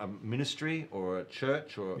a ministry or a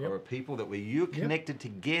church or a people that you're connected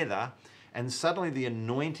together, and suddenly the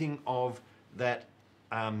anointing of that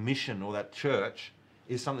mission or that church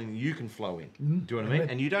is something that you can flow in. Do you know what I mean?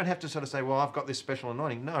 And you don't have to sort of say, well, I've got this special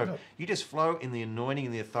anointing. No, you just flow in the anointing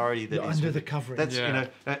and the authority that is under the covering. That's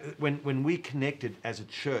when we connected as a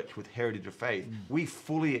church with Heritage of Faith, we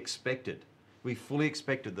fully expected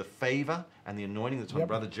the favor and the anointing that's on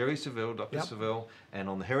Brother Jerry Seville, Dr. Seville, and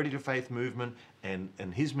on the Heritage of Faith movement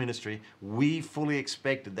and his ministry. We fully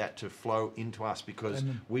expected that to flow into us because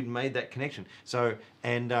we'd made that connection. So,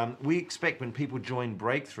 and we expect when people join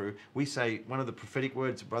Breakthrough, we say one of the prophetic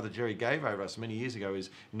words that Brother Jerry gave over us many years ago is,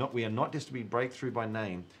 we are not just to be breakthrough by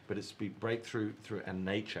name, but it's to be breakthrough through our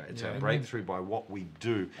nature. It's our breakthrough by what we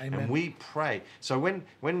do. And we pray. So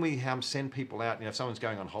when we send people out, if someone's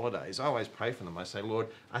going on holidays, I always pray for them. I say, Lord,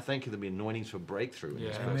 I thank you there'll be anointings for breakthrough in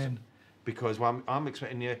this person. Because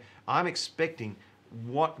I'm expecting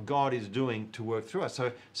what God is doing to work through us.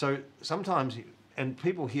 So sometimes, and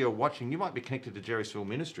people here watching, you might be connected to Jerrysville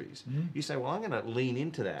Ministries. You say, well, I'm going to lean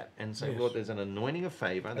into that and say, Lord, there's an anointing of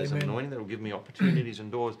favor. There's an anointing that will give me opportunities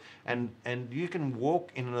and doors. And you can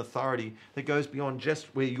walk in an authority that goes beyond just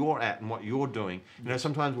where you're at and what you're doing.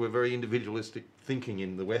 Sometimes we're very individualistic thinking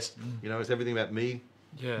in the West. It's everything about me.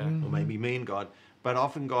 Or maybe me and God. But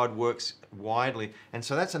often God works widely, and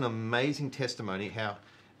so that's an amazing testimony. How,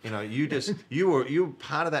 you were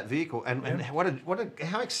part of that vehicle, and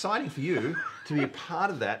how exciting for you to be a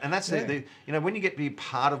part of that. And that's when you get to be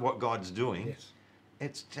part of what God's doing,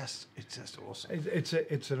 it's just awesome.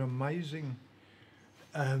 It's an amazing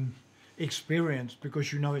experience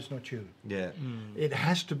because it's not you. Yeah, it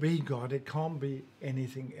has to be God. It can't be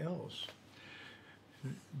anything else.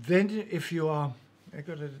 Then if you are, I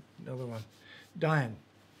got another one. Diane,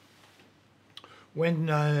 when,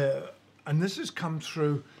 and this has come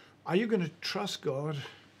through, are you going to trust God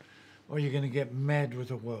or are you going to get mad with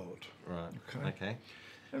the world? Right.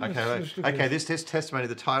 Okay. This testimony,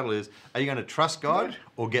 the title is, are you going to trust God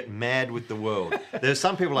or get mad with the world? There's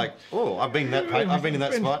some people like, oh, I've been in that place, I've been in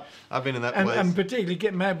that spot, I've been in that place. And particularly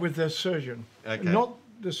get mad with the surgeon. Okay. Not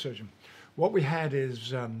the surgeon. What we had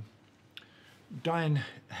is, Diane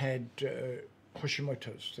had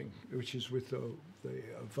Hashimoto's thing, which is with the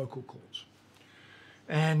vocal cords.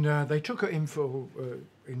 And they took her in for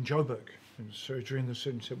in Joburg in surgery, and the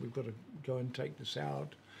surgeon said, we've got to go and take this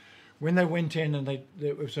out. When they went in, and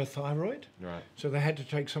it was a thyroid, so they had to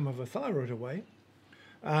take some of her thyroid away.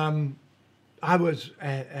 I was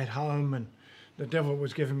at home, and the devil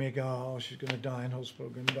was giving me a go, oh, she's going to die in hospital,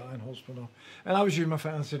 And I was using my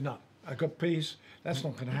phone, and I said, no, I got peace, that's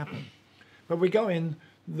not going to happen. But we go in,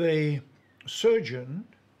 the surgeon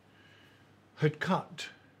had cut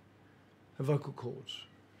her vocal cords.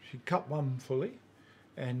 She cut one fully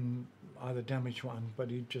and either damaged one, but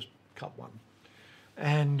he just cut one.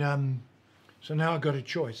 And so now I've got a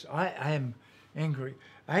choice. I am angry.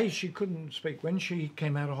 She couldn't speak. When she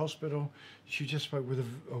came out of hospital, she just spoke with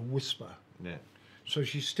a whisper. Yeah. So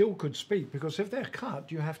she still could speak, because if they're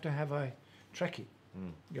cut, you have to have a trachea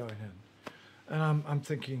going in. And I'm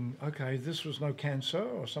thinking, okay, this was no cancer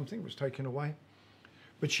or something was taken away,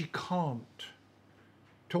 but she can't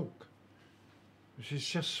talk. She's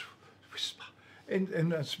just whisper.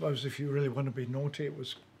 And I suppose if you really want to be naughty, it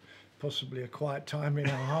was possibly a quiet time in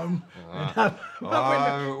our home.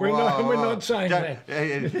 We're not saying that.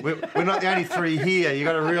 We're not the only three here. You've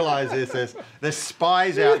got to realise this. There's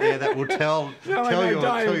spies out there that will tell your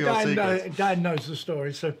secrets. Diane knows the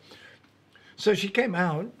story. So she came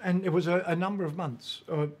out, and it was a number of months,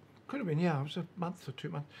 or could have been, it was a month or 2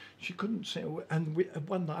 months. She couldn't say, and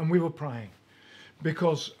we were praying,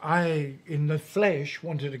 because I, in the flesh,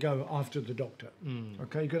 wanted to go after the doctor.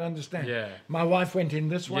 Okay, you can understand. Yeah. My wife went in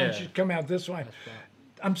this way, and she'd come out this way. That's right.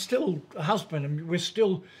 I'm still a husband, and we're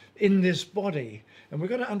still in this body, and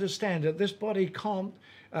we've got to understand that this body can't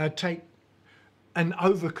take an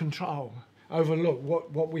overlook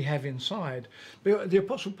what we have inside. The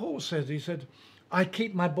Apostle Paul said, he said, I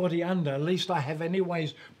keep my body under, lest I have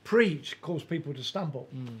anyways preached, cause people to stumble.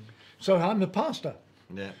 So I'm a pastor.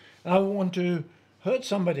 Yeah. I want to hurt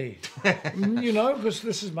somebody, you know, because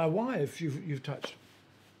this is my wife you've touched.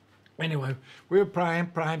 Anyway, we were praying,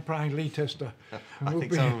 Lee Tester. I We'll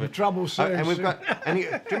think be some of in it. trouble soon. And we've got. And do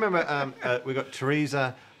you remember? We've got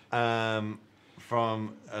Teresa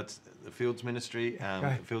from the Fields Ministry,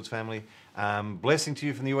 Okay. the Fields family. Blessing to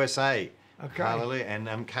you from the USA. Okay. Hallelujah.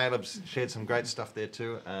 And Caleb's shared some great stuff there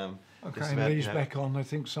too. Okay, just and about, Lee's you know, back on. I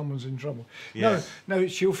think someone's in trouble. Yeah. No,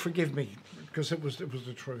 she'll forgive me because it was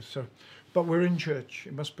the truth. So, but we're in church.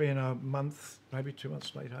 It must be in a month, maybe 2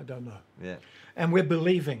 months later. I don't know. Yeah. And we're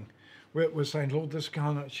believing. We're saying, Lord,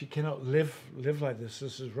 she cannot live like this.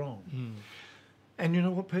 This is wrong. And you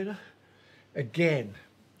know what, Peter? Again,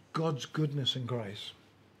 God's goodness and grace.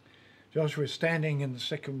 Josh, we're standing in the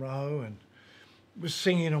second row and we're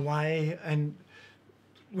singing away, and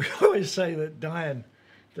we always say that Diane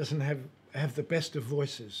doesn't have the best of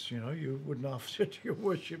voices. You know, you wouldn't ask her to your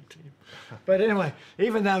worship team. But anyway,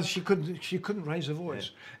 even though she couldn't raise her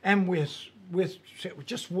voice, and we're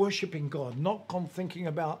just worshiping God, not thinking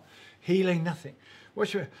about healing, nothing.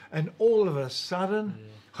 Worship, and all of a sudden,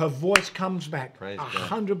 her voice comes back, Praise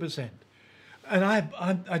God. 100%. And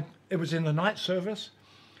I it was in the night service.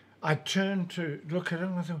 I turned to look at her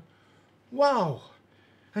and I thought, wow.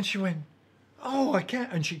 And she went, oh, I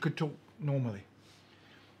can't. And she could talk normally.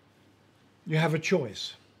 You have a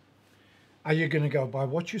choice. Are you going to go by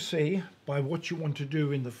what you see, by what you want to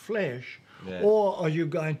do in the flesh, or are you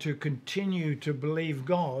going to continue to believe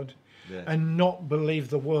God and not believe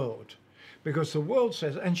the world? Because the world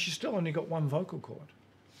says, and she's still only got one vocal cord,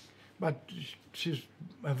 but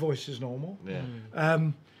her voice is normal. Yeah.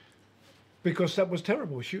 Because that was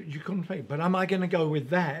terrible. You couldn't speak. But am I going to go with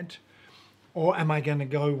that, or am I going to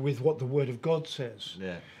go with what the Word of God says?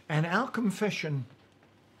 Yeah. And our confession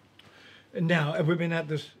now, we've been at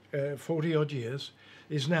this 40 odd years,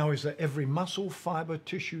 is that every muscle, fibre,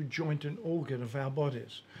 tissue, joint and organ of our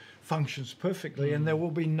bodies functions perfectly, and there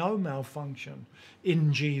will be no malfunction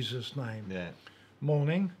in Jesus' name. Yeah.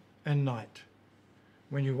 Morning and night.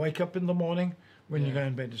 When you wake up in the morning, when you go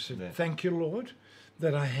in bed, you say, thank you, Lord,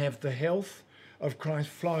 that I have the health of Christ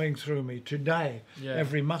flowing through me. Today,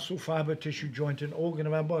 every muscle, fibre, tissue, joint and organ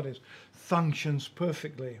of our bodies functions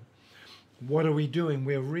perfectly. What are we doing?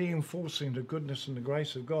 We're reinforcing the goodness and the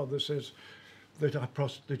grace of God that says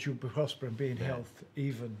that you prosper and be in health,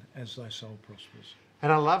 even as thy soul prospers.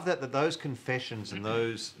 And I love that those confessions and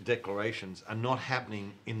those declarations are not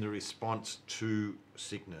happening in the response to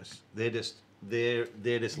sickness. They're just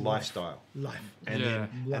lifestyle. Life. And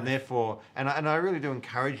and therefore, and I really do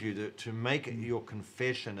encourage you to make your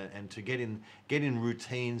confession and to get in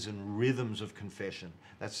routines and rhythms of confession.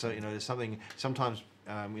 That's so, there's something sometimes.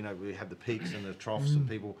 We have the peaks and the troughs, and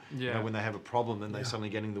people, when they have a problem, then they're suddenly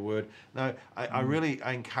getting the word. No, I really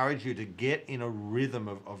encourage you to get in a rhythm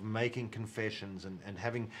of making confessions and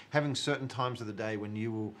having certain times of the day when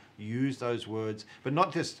you will use those words, but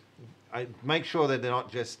not just. Make sure that they're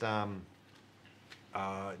not just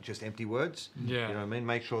empty words. Yeah. You know what I mean?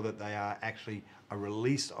 Make sure that they are actually a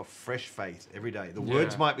release of fresh faith every day. The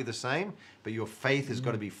words might be the same, but your faith has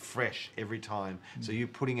got to be fresh every time. So you're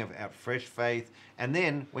putting out fresh faith. And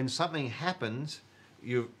then when something happens,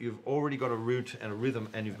 you've already got a root and a rhythm,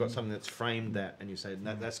 and you've got something that's framed that, and you say,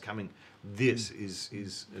 no, that's coming. This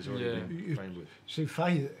is already been framed with. See,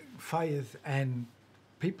 faith and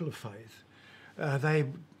people of faith,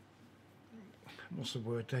 what's the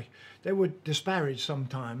word? They would disparage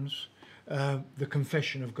sometimes the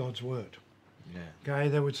confession of God's word. Yeah. Okay,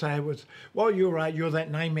 they would say it was, well, you're right, you're that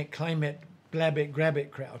name it, claim it, blab it, grab it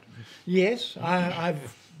crowd. Yes,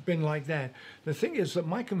 I've been like that. The thing is that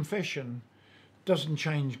my confession doesn't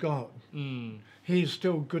change God. He is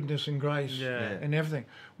still goodness and grace and everything.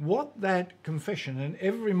 What that confession, and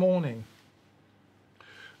every morning,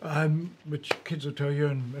 which kids will tell you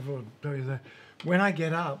and everyone will tell you that, when I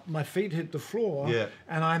get up, my feet hit the floor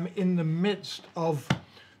and I'm in the midst of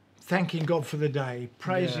thanking God for the day,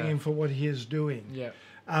 praising Him for what He is doing.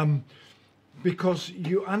 Because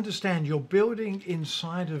you understand you're building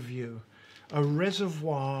inside of you a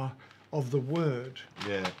reservoir of the Word.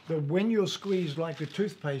 That when you're squeezed like a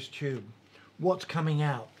toothpaste tube, what's coming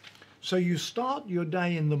out? So you start your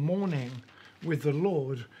day in the morning with the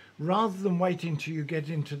Lord rather than waiting till you get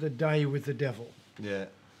into the day with the devil.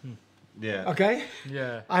 Okay?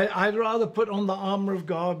 I'd rather put on the armour of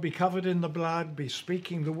God, be covered in the blood, be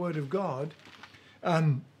speaking the word of God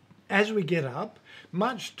as we get up,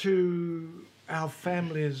 much to our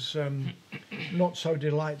families' not so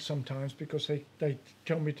delight sometimes, because they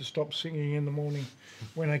tell me to stop singing in the morning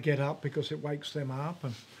when I get up because it wakes them up.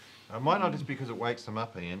 It might not just because it wakes them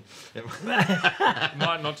up, Ian. It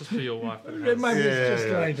might not just be your wife. But it Maybe has. it's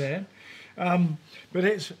just like that. But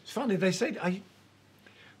it's funny. They say,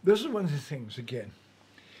 this is one of the things, again,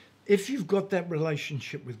 if you've got that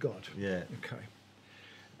relationship with God, Yeah. okay,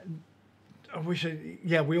 I wish,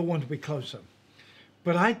 we all want to be closer.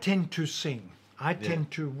 But I tend to sing. I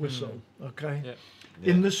tend to whistle, okay? Yeah.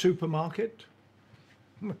 In the supermarket,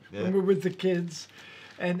 when Yeah. we're with the kids.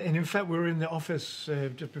 And in fact, we were in the office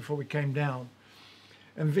just before we came down.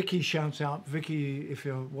 And Vicky shouts out, Vicky, if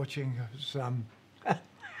you're watching,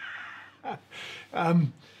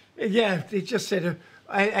 he just said,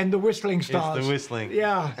 and the whistling starts. It's the whistling.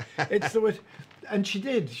 Yeah, it's the and she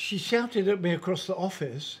did. She shouted at me across the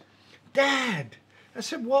office, Dad. I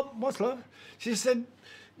said, what's love? She said,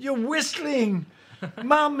 you're whistling.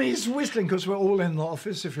 Mum is whistling, because we're all in the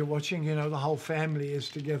office. If you're watching, you know, the whole family is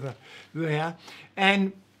together there.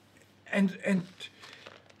 And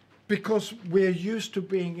because we're used to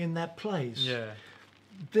being in that place. Yeah.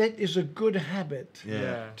 That is a good habit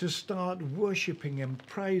Yeah. to start worshipping Him,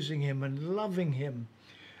 praising Him, and loving Him,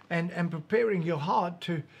 and preparing your heart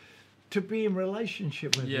to be in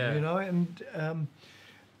relationship with Yeah. Him, you know. And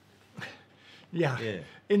Yeah.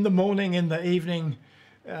 in the morning, in the evening,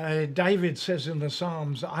 David says in the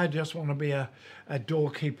Psalms, I just want to be a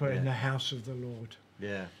doorkeeper in the house of the Lord.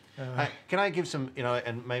 Yeah. Hey, can I give some,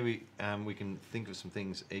 and maybe we can think of some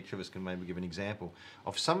things, each of us can maybe give an example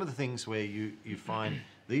of some of the things where you find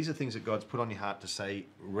these are things that God's put on your heart to say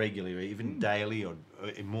regularly, or even daily, or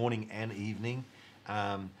in morning and evening.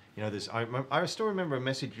 I still remember a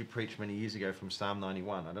message you preached many years ago from Psalm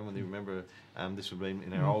 91. I don't really remember, this would be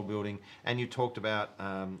in our old building, and you talked about,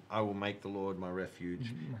 I will make the Lord my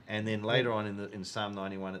refuge. And then later on in Psalm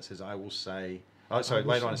 91 it says, I will say...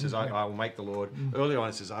 later on it says, I will make the Lord. Earlier on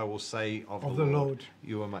it says, I will say of the Lord,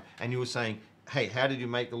 you are my... And you were saying, hey, how did you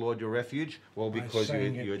make the Lord your refuge? Well, because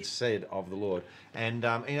you had said of the Lord. And,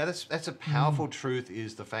 that's a powerful truth,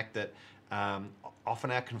 is the fact that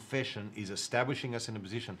often our confession is establishing us in a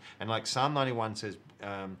position. And like Psalm 91 says,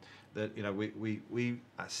 that we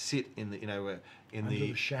sit in the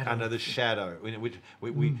under the shadow.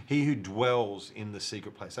 He who dwells in the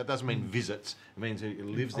secret place. That doesn't mean visits. It means he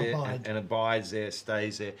lives there and abides there,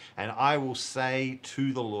 stays there. And I will say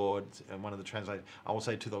to the Lord, and one of the translators, I will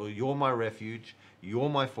say to the Lord, you're my refuge, you're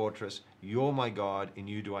my fortress, you're my God, in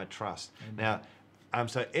you do I trust. Amen. Now,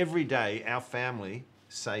 so every day our family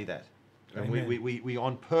say that. And we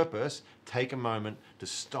on purpose take a moment to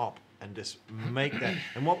stop and just make that.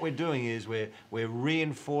 And what we're doing is we're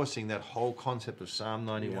reinforcing that whole concept of Psalm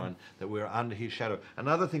 91, that we're under His shadow.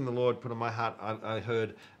 Another thing the Lord put on my heart, I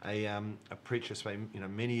heard a preacher say,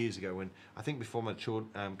 many years ago, when I think before my child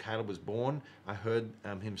Caleb was born, I heard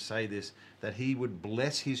him say this, that he would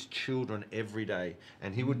bless his children every day,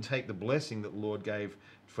 and he would take the blessing that the Lord gave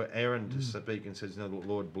for Aaron to speak, and says, the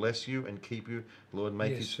Lord bless you and keep you. The Lord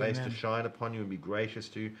make His face to shine upon you and be gracious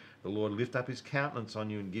to you. The Lord lift up His countenance on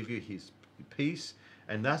you and give you His peace.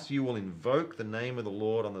 And thus you will invoke the name of the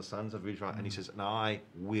Lord on the sons of Israel. And He says, and I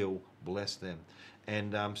will bless them.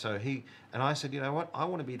 And I said, you know what? I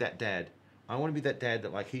want to be that dad. I want to be that dad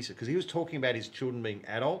that, like he said, because he was talking about his children being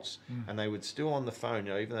adults, and they would still on the phone,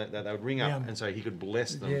 even though they would ring up, and so he could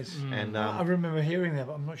bless them. Yes. And I remember hearing that,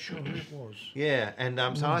 but I'm not sure who it was. Yeah, and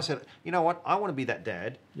so I said, you know what? I want to be that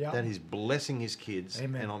dad Yeah. that is blessing his kids,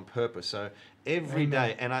 Amen. and on purpose. So every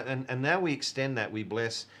day, and now we extend that. We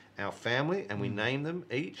bless our family, and we name them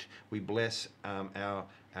each. We bless our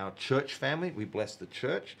church family. We bless the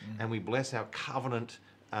church, and we bless our covenant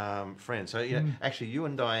friends. So actually, you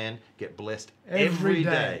and Diane get blessed every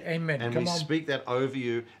day. Amen. And Come we on. speak that over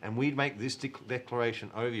you, and we make this declaration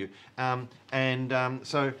over you. And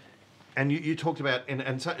you talked about,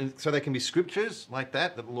 and so they can be scriptures like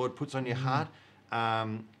that the Lord puts on your heart,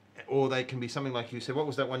 or they can be something like you said. What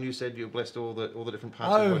was that one you said? You blessed all the different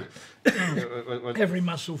parts of what? Every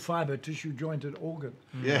muscle fibre, tissue, jointed organ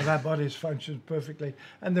Yeah. of our bodies functions perfectly,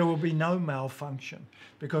 and there will be no malfunction,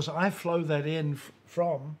 because I flow that in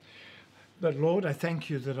from that. Lord, I thank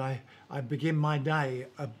you that I begin my day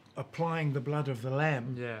applying the blood of the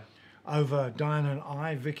Lamb over Diane and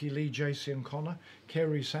I, Vicky, Lee, JC and Connor,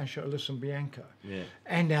 Kerry, Sasha, Alyssa and Bianca,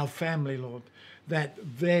 and our family, Lord, that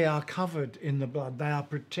they are covered in the blood. They are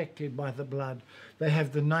protected by the blood. They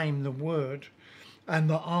have the name, the word, and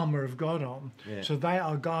the armour of God on. Yeah. So they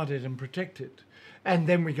are guarded and protected. And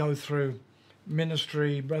then we go through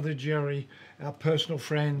ministry, Brother Jerry, our personal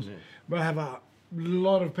friends. Yeah. We have a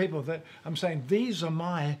lot of people that I'm saying, these are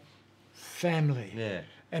my family. Yeah.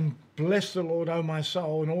 And bless the Lord, O my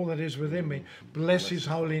soul, and all that is within me. Bless His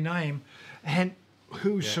holy name. And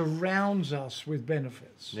who surrounds us with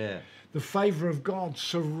benefits. Yeah. The favour of God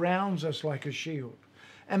surrounds us like a shield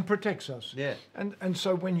and protects us. Yeah. And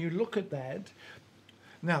so when you look at that,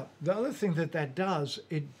 now the other thing that does,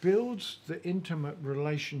 it builds the intimate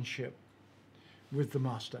relationship with the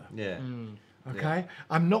master. Yeah. Okay?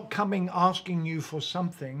 I'm not coming asking you for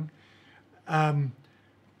something,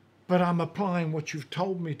 but I'm applying what you've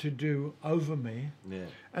told me to do over me. Yeah.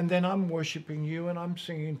 And then I'm worshipping you and I'm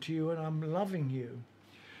singing to you and I'm loving you.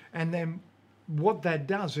 And then what that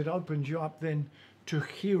does, it opens you up then to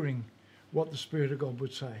hearing what the Spirit of God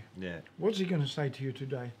would say. Yeah. What's he going to say to you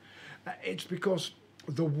today? It's because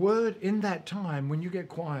the word in that time, when you get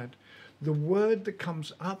quiet, the word that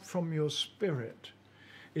comes up from your spirit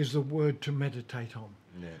is the word to meditate on.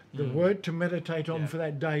 Yeah. The word to meditate on Yeah. for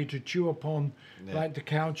that day, to chew upon, Yeah. like the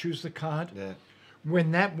cow chews the cud. Yeah.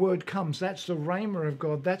 When that word comes, that's the rhema of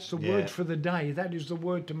God. That's the Yeah. word for the day. That is the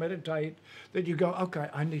word to meditate, that you go, okay,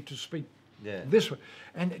 I need to speak Yeah. this way.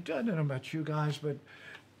 And I don't know about you guys, but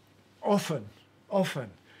often,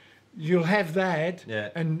 you'll have that, Yeah.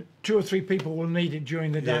 and 2 or 3 people will need it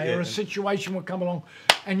during the day, Yeah, or a yeah. situation will come along,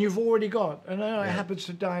 and you've already got. And I know it Yeah. happens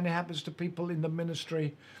today, and it happens to people in the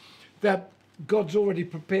ministry, that God's already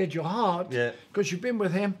prepared your heart Yeah. because you've been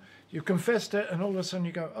with Him, you confessed it, and all of a sudden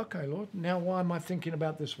you go, okay, Lord, now why am I thinking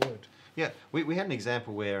about this word? Yeah, we had an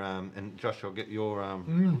example where, and Josh, I'll get your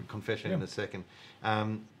confession in a second,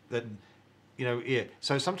 that, you know,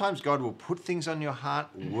 so sometimes God will put things on your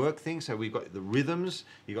heart, work things, so we've got the rhythms,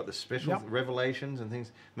 you've got the special Yep. revelations and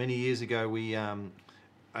things. Many years ago, we,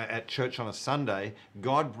 at church on a Sunday,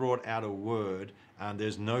 God brought out a word,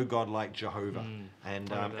 there's no God like Jehovah.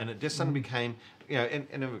 And it just suddenly became, you know, and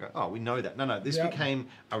then we go, oh, we know that. No, this Yep. became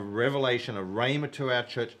a revelation, a rhema to our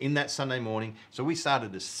church in that Sunday morning. So we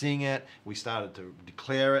started to sing it, we started to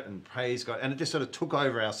declare it and praise God, and it just sort of took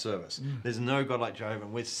over our service. There's no God like Jehovah,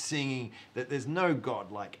 and we're singing that there's no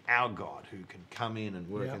God like our God who can come in and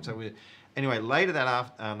work. Yep. And so anyway, later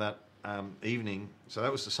that evening, so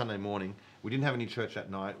that was the Sunday morning, we didn't have any church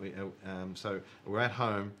that night, so we're at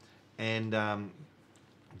home, and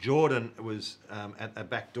Jordan was at a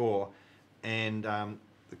back door, and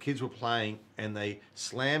the kids were playing, and they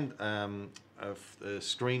slammed a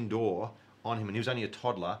screen door on him, and he was only a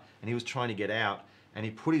toddler, and he was trying to get out, and he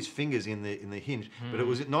put his fingers in the hinge, but it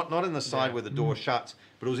was not in the side where the door shuts,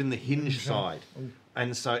 but it was in the hinge side,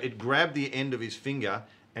 and so it grabbed the end of his finger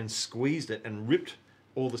and squeezed it and ripped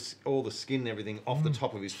all the skin and everything off the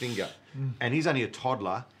top of his finger, and he's only a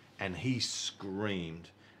toddler, and he screamed.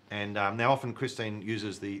 And now often Christine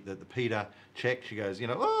uses the Peter check. She goes, you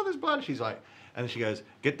know, oh, there's blood. She's like, and she goes,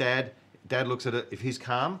 get Dad. Dad looks at it. If he's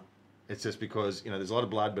calm, it's just because, you know, there's a lot of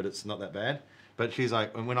blood, but it's not that bad. But she's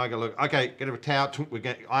like, and when I go, look, okay, get a towel, we're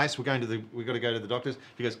getting ice, we've got to go to the doctors.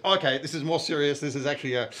 She goes, okay, this is more serious. This is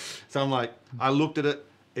actually so I'm like, I looked at it.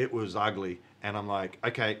 It was ugly. And I'm like,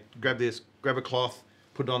 okay, grab this, grab a cloth,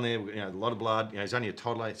 put it on there. You know, a lot of blood. You know, he's only a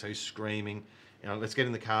toddler, so he's screaming. You know, let's get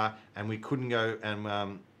in the car. And we couldn't go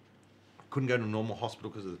and couldn't go to a normal hospital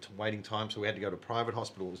because of the waiting time, so we had to go to a private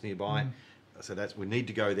hospital that was nearby. So we need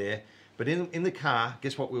to go there. But in the car,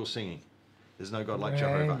 guess what we were singing? There's no God like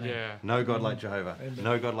Jehovah. Yeah. No God like Jehovah.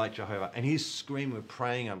 No God like Jehovah. And he's screaming, we're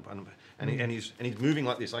praying, and he's moving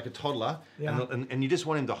like this, like a toddler. Yeah. And you just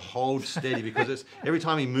want him to hold steady because every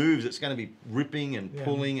time he moves, it's going to be ripping and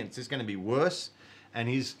pulling, and it's just going to be worse. And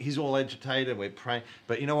he's all agitated. We're praying,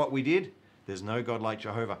 but you know what we did? There's no God like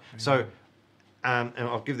Jehovah. So. And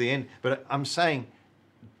I'll give the end, but I'm saying,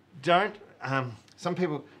 some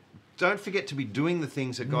people don't forget to be doing the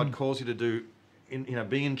things that God calls you to do,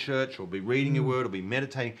 be in church or be reading your word or be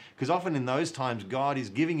meditating, because often in those times God is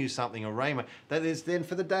giving you something, a rhema, that is then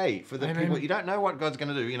for the day, for the people. You don't know what God's going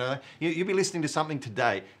to do. You know, you'll be listening to something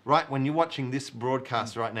today, right? When you're watching this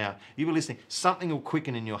broadcast right now, you'll be listening. Something will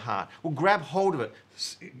quicken in your heart. Well, grab hold of it.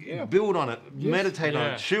 Build on it, meditate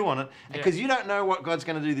on it, chew on it, because you don't know what God's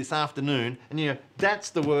going to do this afternoon, and you know, that's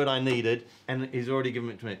the word I needed, and He's already given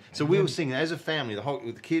it to me. So we were singing as a family,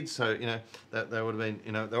 with the kids. So you know, that they would have been,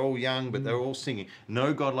 you know, they're all young, but they're all singing.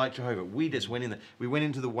 No God like Jehovah. We just went in there. We went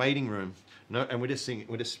into the waiting room. No, and we're just singing.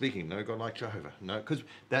 We're just speaking. No God like Jehovah. No, because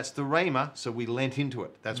that's the rhema. So we lent into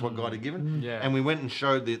it. That's what God had given. And we went and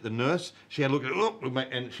showed the nurse. She had a look at it,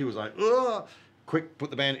 and she was like, oh. Quick, put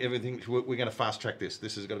the band, everything. We're going to fast track this.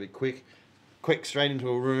 This is going to be quick, straight into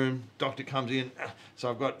a room. Doctor comes in. So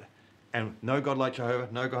I've got, and no God like Jehovah,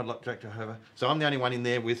 no God like Jehovah. So I'm the only one in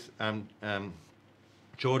there with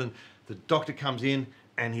Jordan. The doctor comes in,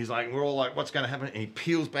 and he's like, we're all like, what's going to happen? And he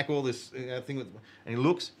peels back all this thing, and he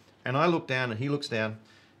looks, and I look down, and he looks down,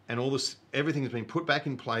 and all this, everything has been put back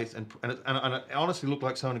in place, and it honestly looked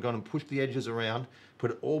like someone had gone and pushed the edges around,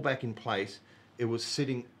 put it all back in place. It was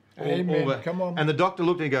sitting all back. Come on. And the doctor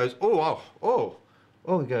looked and he goes,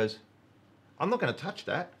 he goes, I'm not going to touch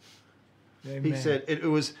that. Amen. He said it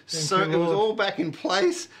was Thank you, it was Lord. all back in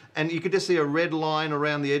place, and you could just see a red line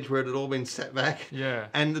around the edge where it had all been set back. Yeah.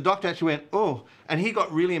 And the doctor actually went, and he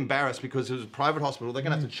got really embarrassed because it was a private hospital. They're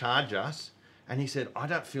going to have to charge us. And he said, I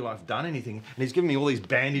don't feel I've done anything. And he's giving me all these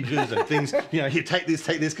bandages and things. You know, here, take this,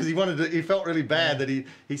 because he felt really bad that he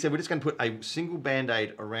said, we're just going to put a single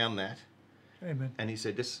Band-Aid around that. Amen. And he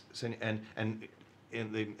said,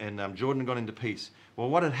 Jordan got into peace. Well,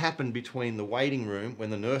 what had happened between the waiting room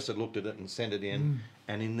when the nurse had looked at it and sent it in,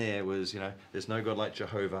 and in there was, there's no God like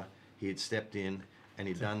Jehovah. He had stepped in and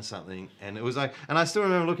he'd done something, and it was like, and I still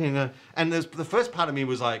remember looking, and the first part of me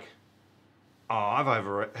was like, have I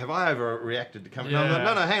overreacted to coming? Yeah.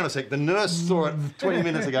 No, hang on a sec. The nurse saw it 20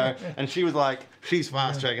 minutes ago, and she was like, she's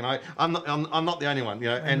fast tracking. I'm not the only one,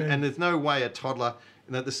 and there's no way a toddler.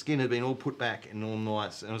 That the skin had been all put back and all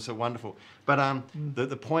nice, and it was so wonderful. But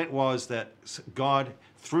the point was that God,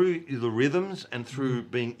 through the rhythms and through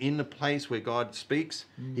being in the place where God speaks,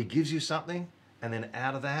 He gives you something, and then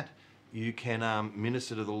out of that, you can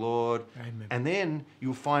minister to the Lord. Amen. And then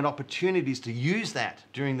you'll find opportunities to use that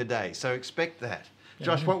during the day. So expect that.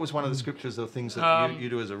 Josh, what was one of the scriptures or things that you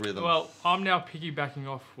do as a rhythm? Well, I'm now piggybacking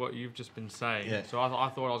off what you've just been saying. Yeah. So I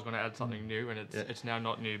thought I was going to add something new, and it's now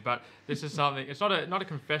not new. But this is something. It's not a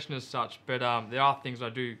confession as such, but there are things I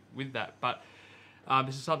do with that. But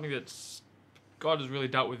this is something that's God has really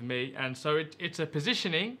dealt with me, and so it's a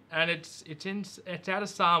positioning, and it's out of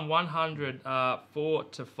Psalm 100,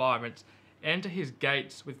 4-5. It's enter His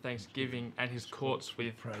gates with thanksgiving and His courts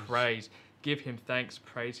with praise. Give Him thanks,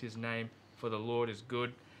 praise His name. For the Lord is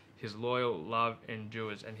good, His loyal love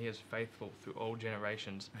endures, and He is faithful through all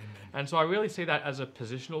generations. Amen. And so I really see that as a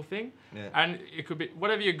positional thing. Yeah. And it could be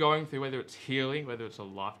whatever you're going through, whether it's healing, whether it's a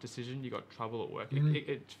life decision, you got trouble at work,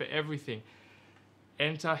 it's for everything.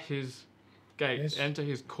 Enter His gates, enter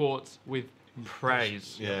His courts with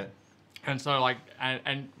praise. Yeah. And so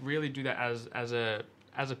and really do that as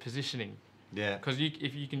a positioning. Yeah. Because you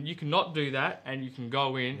can not do that, and you can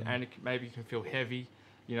go in and maybe you can feel heavy.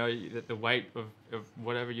 That the weight of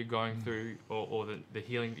whatever you're going through, or the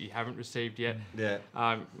healing that you haven't received yet,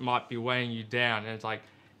 might be weighing you down. And it's like,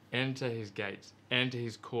 enter His gates, enter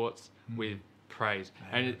His courts with praise.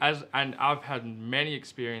 And I've had many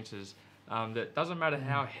experiences that doesn't matter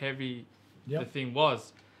how heavy the thing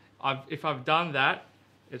was. If I've done that,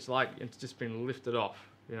 it's like it's just been lifted off,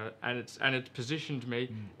 and it's positioned me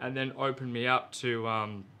and then opened me up to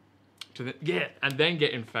and then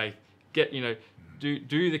get in faith,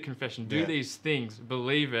 do the confession, do these things,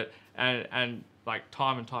 believe it, and like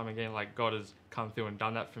time and time again, like God has come through and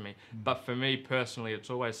done that for me. But for me personally,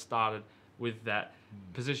 it's always started with that.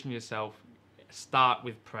 Position yourself, start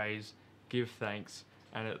with praise, give thanks,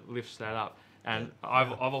 and it lifts that up. And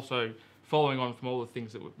I've also, following on from all the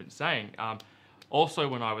things that we've been saying, also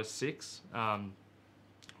when I was 6,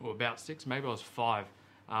 or about 6, maybe I was 5,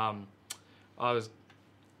 I was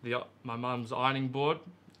my mum's ironing board,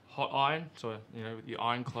 hot iron, so you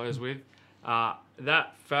iron clothes with,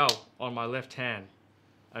 that fell on my left hand,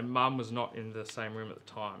 and Mum was not in the same room at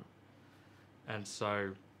the time, and so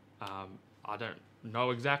I don't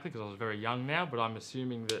know exactly because I was very young now, but I'm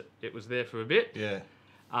assuming that it was there for a bit. Yeah.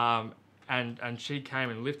 And she came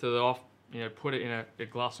and lifted it off, put it in a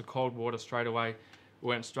glass of cold water straight away,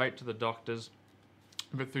 went straight to the doctors.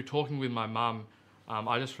 But through talking with my mum,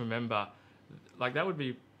 I just remember, like that would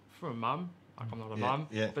be for a mum. I'm not a mum,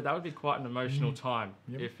 but that would be quite an emotional time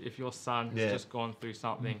if your son has just gone through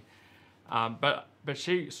something. But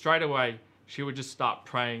she straight away, she would just start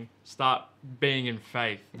praying, start being in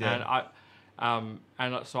faith, and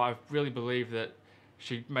so I really believe that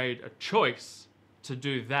she made a choice to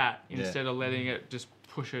do that instead of letting it just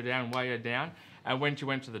push her down, weigh her down. And when she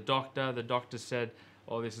went to the doctor said,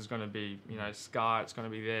 "Oh, this is going to be scar. It's going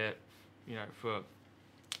to be there, for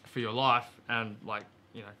your life." And like.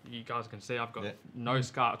 You guys can see I've got no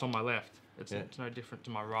scar. It's on my left. It's no different to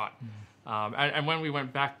my right. And when we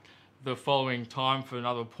went back the following time for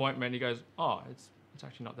another appointment, he goes, "Oh, it's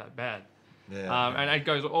actually not that bad." And it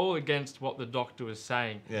goes all against what the doctor was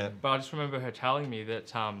saying. But I just remember her telling me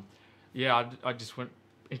that, I just went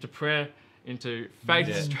into prayer, into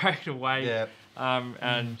faith straight away.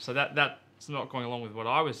 And so that's not going along with what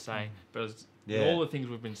I was saying, but it's all the things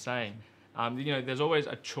we've been saying. There's always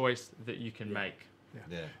a choice that you can make.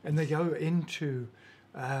 And they go into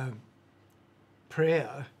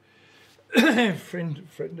prayer.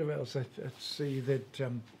 friend of ours, I see that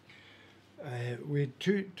we had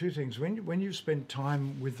two things. When you spend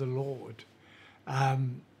time with the Lord,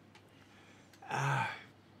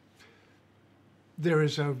 there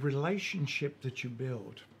is a relationship that you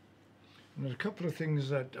build. And there's a couple of things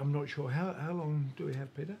that I'm not sure. How long do we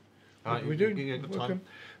have, Peter? We do. You got time.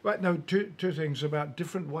 Right, no, two things about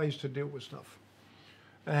different ways to deal with stuff.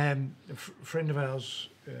 A friend of ours,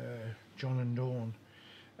 John and Dawn,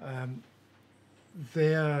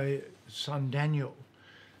 their son Daniel,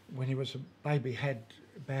 when he was a baby, had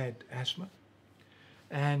bad asthma.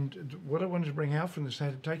 And what I wanted to bring out from this, they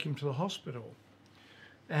had to take him to the hospital.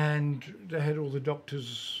 And they had all the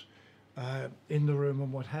doctors in the room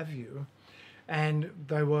and what have you. And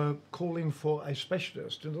they were calling for a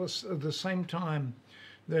specialist. And at the same time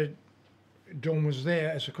that Dawn was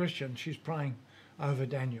there as a Christian, she's praying over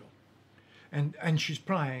Daniel. And she's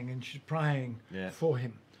praying for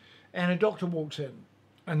him. And a doctor walks in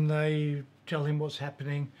and they tell him what's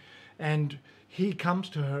happening. And he comes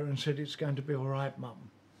to her and said, "It's going to be all right, Mum."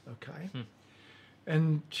 Okay.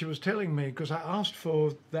 And she was telling me, because I asked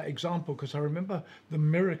for that example, because I remember the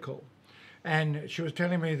miracle. And she was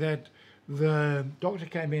telling me that the doctor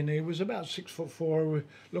came in, he was about 6'4",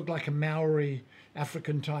 looked like a Maori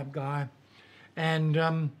African type guy.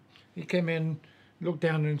 And he came in, looked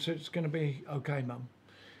down and said, "It's going to be okay, Mum."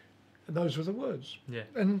 And those were the words. Yeah.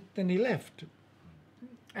 And then he left.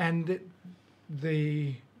 And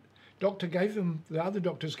the other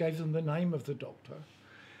doctors gave them the name of the doctor.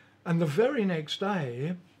 And the very next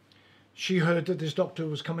day, she heard that this doctor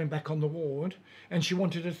was coming back on the ward, and she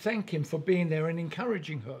wanted to thank him for being there and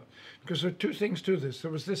encouraging her. Because there are two things to this.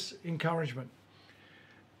 There was this encouragement.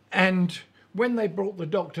 And when they brought the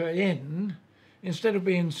doctor in, instead of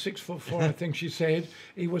being 6'4", I think she said,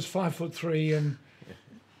 he was 5'3" and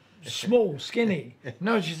small, skinny.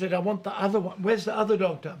 No, she said, "I want the other one. Where's the other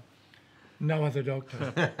doctor?" No other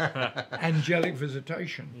doctor. Angelic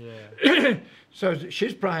visitation. Yeah. So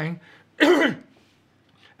she's praying,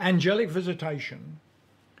 angelic visitation,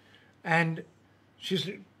 and she's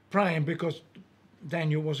praying because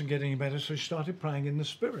Daniel wasn't getting any better, so she started praying in the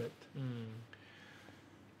Spirit.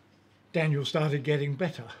 Daniel started getting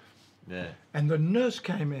better. Yeah. And the nurse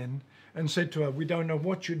came in and said to her, "We don't know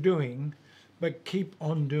what you're doing, but keep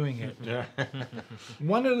on doing it." Yeah.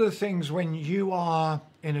 One of the things when you are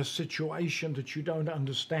in a situation that you don't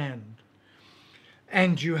understand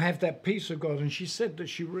and you have that peace of God, and she said that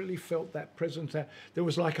she really felt that presence, that there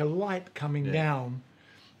was like a light coming down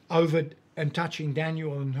over and touching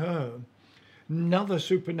Daniel and her, another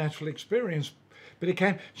supernatural experience. But it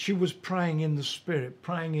came, she was praying in the Spirit,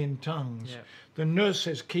 praying in tongues. Yeah. The nurse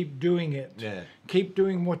says, "Keep doing it. Yeah. Keep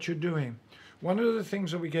doing what you're doing." One of the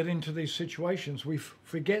things that we get into these situations, we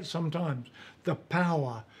forget sometimes the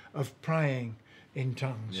power of praying in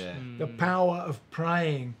tongues. Yeah. The power of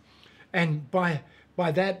praying. And by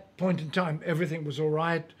that point in time, everything was all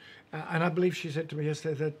right. And I believe she said to me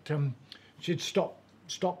yesterday that she'd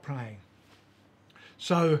stop praying.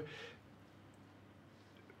 So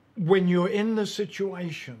when you're in the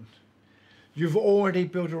situation, you've already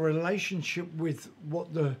built a relationship with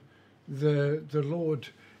what the Lord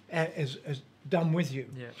has done with you.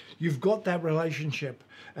 Yeah. You've got that relationship,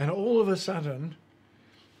 and all of a sudden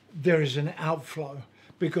there is an outflow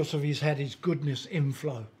because of he's had his goodness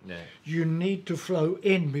inflow. Yeah. You need to flow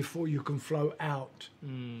in before you can flow out.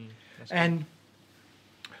 And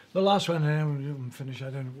the last one, and I'm finished,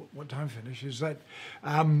 I don't know what time finish, is that,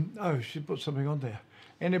 she put something on there.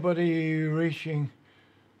 Anybody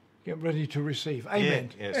get ready to receive.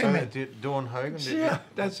 Amen. Yeah. Amen. So Dawn Hogan. Yeah,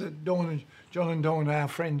 that's it. John and Dawn are our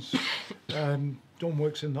friends. Dawn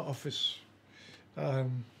works in the office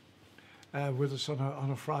with us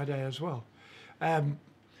on a Friday as well.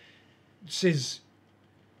 Says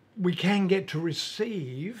we can get to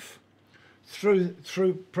receive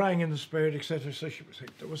through praying in the Spirit, etc. So she was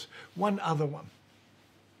saying there was one other one.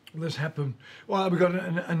 This happened. Well, we've got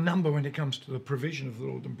a number when it comes to the provision of the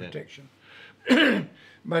Lord and protection.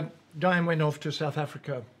 But Diane went off to South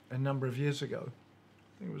Africa a number of years ago.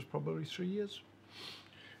 I think it was probably 3 years.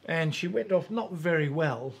 And she went off not very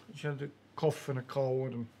well. She had a cough and a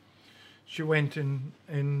cold. And she went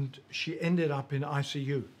and she ended up in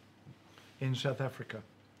ICU in South Africa.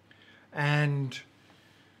 And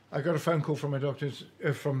I got a phone call from my daughter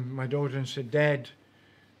and said, "Dad,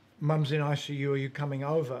 Mum's in ICU, are you coming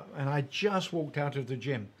over?" And I just walked out of the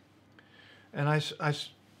gym. And I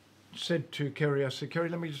said to Kerry, I said, "Kerry,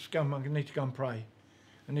 let me just go, I need to go and pray.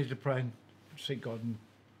 I need to pray and seek God and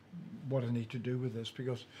what I need to do with this."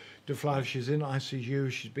 Because DeFly, she's in ICU,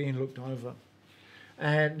 she's being looked over.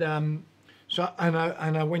 And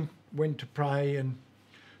I went to pray, and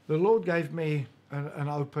the Lord gave me an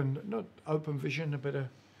open, not open vision, but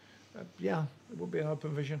yeah, it would be an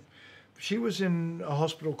open vision. She was in a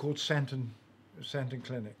hospital called Santon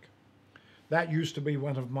Clinic. That used to be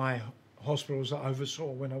one of my hospitals I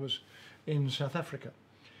oversaw when I was in South Africa.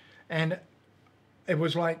 And it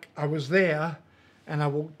was like I was there and I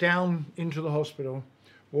walked down into the hospital,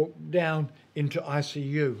 walked down into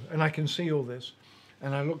ICU, and I can see all this.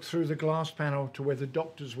 And I looked through the glass panel to where the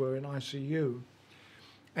doctors were in ICU,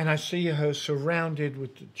 and I see her surrounded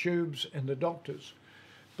with the tubes and the doctors,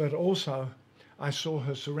 but also I saw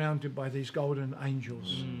her surrounded by these golden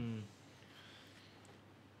angels.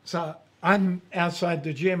 So I'm outside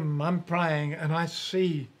the gym, I'm praying, and I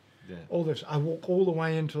see all this. I walk all the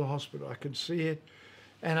way into the hospital. I could see it,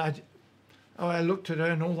 and I looked at her,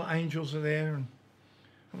 and all the angels are there, and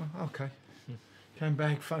I went, okay. Came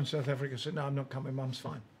back, phoned South Africa, said, no, I'm not coming, Mum's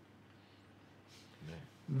fine.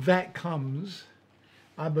 That comes,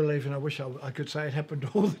 I believe, and I wish I could say it happened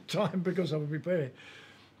all the time because I would be prepared,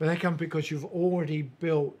 but that comes because you've already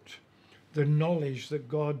built the knowledge that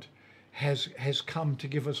God has come to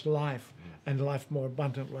give us life and life more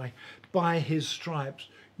abundantly. By his stripes,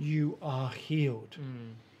 you are healed.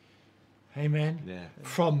 Amen? Yeah.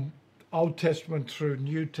 From Old Testament through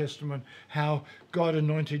New Testament, how God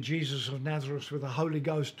anointed Jesus of Nazareth with the Holy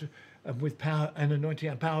Ghost and with power and anointing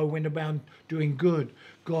and power, went about doing good,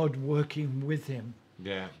 God working with him.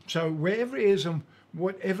 Yeah. So wherever it is and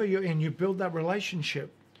whatever you're in, you build that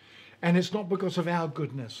relationship. And it's not because of our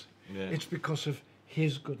goodness. Yeah. It's because of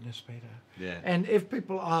his goodness, Peter. Yeah. And if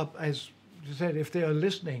people are, as you said, if they are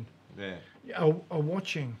listening, are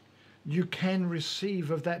watching, you can receive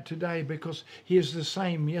of that today because he is the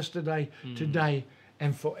same yesterday, today,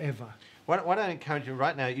 and forever. Why don't I encourage you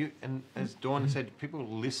right now, you and as Dawn said, people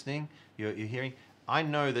listening, you're hearing, I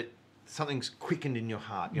know that something's quickened in your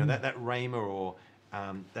heart. You know, that rhema or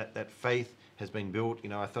that faith has been built. You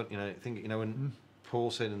know, I thought, when Paul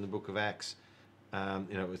said in the book of Acts,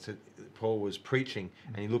 Paul was preaching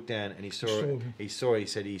and he looked down and he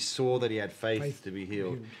saw that he had faith to be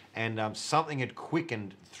healed. And something had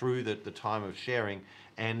quickened through the time of sharing.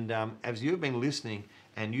 And as you've been listening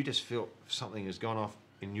and you just feel something has gone off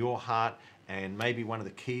in your heart, and maybe one of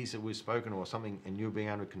the keys that we've spoken or something, and you're being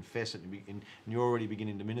able to confess it, and you're already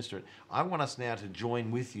beginning to minister it, I want us now to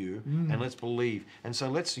join with you and let's believe. And so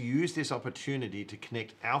let's use this opportunity to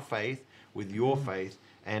connect our faith with your faith.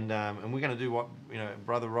 And we're going to do what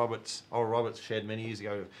Brother Roberts shared many years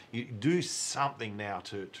ago. You do something now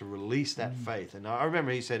to release that faith. And I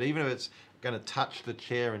remember he said, even if it's going to touch the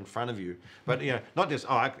chair in front of you, but not just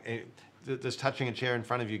does touching a chair in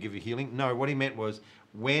front of you give you healing? No, what he meant was,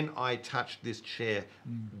 when I touch this chair,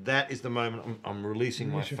 that is the moment I'm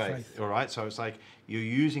releasing my faith. All right, so it's like you're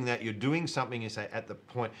using that, you're doing something. You say at the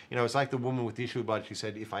point, it's like the woman with the issue of blood. She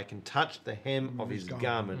said, "If I can touch the hem of his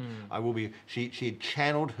garment, I will be." She had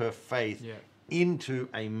channeled her faith into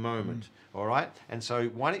a moment. All right, and so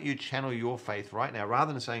why don't you channel your faith right now,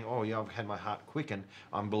 rather than saying, "Oh yeah, I've had my heart quickened.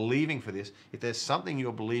 I'm believing for this." If there's something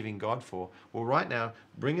you're believing God for, well, right now,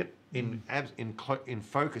 bring it in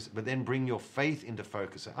focus, but then bring your faith into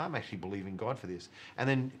focus. So, I'm actually believing God for this, and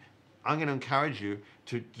then I'm going to encourage you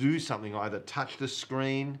to do something, either touch the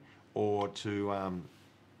screen or to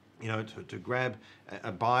grab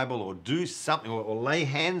a Bible or do something, or lay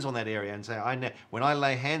hands on that area and say, when I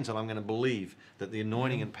lay hands on, I'm going to believe that the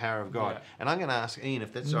anointing and power of God. And I'm going to ask Ian,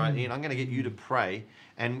 if that's all right, Ian, I'm going to get you to pray,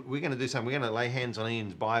 and we're going to do something. We're going to lay hands on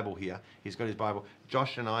Ian's Bible here. He's got his Bible.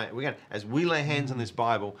 Josh and I, as we lay hands on this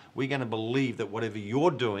Bible, we're going to believe that whatever you're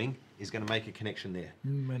doing is going to make a connection there.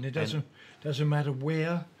 And it doesn't matter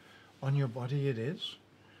where on your body it is,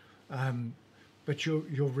 but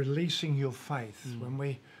you're releasing your faith. When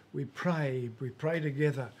we pray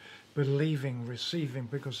together, believing, receiving,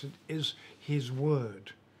 because it is his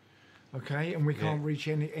word. Okay, and we can't reach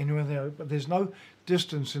anywhere there, but there's no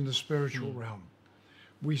distance in the spiritual realm.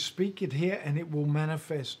 We speak it here and it will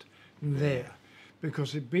manifest there,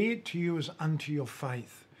 because it be it to you as unto your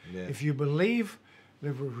faith. If you believe,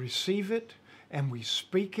 then we receive it and we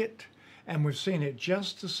speak it, and we've seen it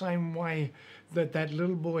just the same way that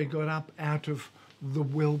little boy got up out of the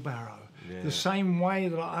wheelbarrow. The same way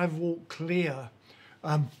that I've walked clear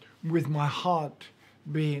with my heart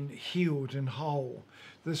being healed and whole.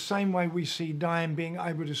 The same way we see Diane being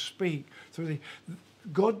able to speak.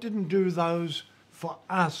 God didn't do those for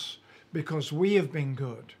us because we have been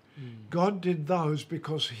good. God did those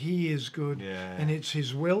because he is good. And it's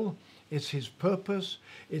his will, it's his purpose,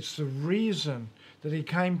 it's the reason that he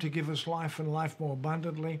came to give us life and life more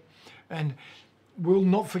abundantly. And we'll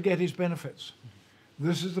not forget his benefits.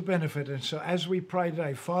 This is the benefit. And so as we pray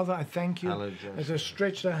today, Father, I thank you Hallelujah. as I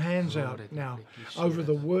stretch our hands out now over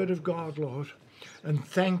the Word of God, Lord. And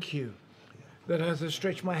thank you that as I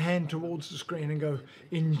stretch my hand towards the screen and go,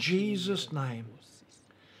 in Jesus' name,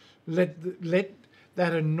 let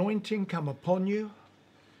that anointing come upon you.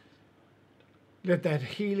 Let that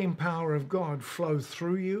healing power of God flow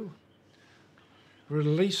through you,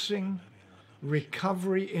 releasing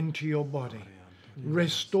recovery into your body.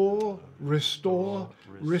 Restore, restore,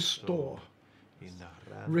 restore.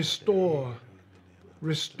 Restore,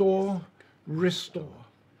 restore, restore.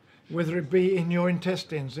 Whether it be in your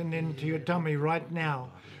intestines and into your tummy right now,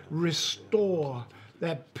 restore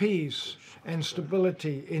that peace and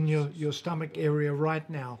stability in your stomach area right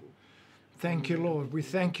now. Thank you, Lord. We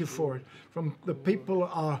thank you for it. From the people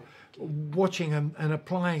are watching and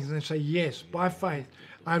applying, and they say, yes, by faith,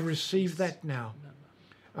 I receive that now.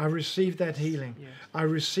 I receive that healing. I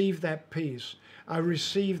receive that peace. I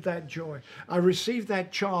receive that joy. I receive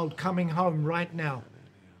that child coming home right now.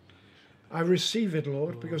 I receive it,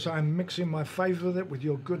 Lord, because I'm mixing my faith with it with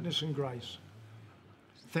your goodness and grace.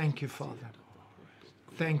 Thank you, Father.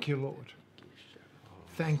 Thank you, Lord.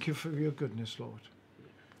 Thank you for your goodness, Lord.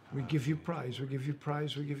 We give you praise. We give you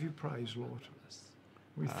praise. We give you praise, Lord.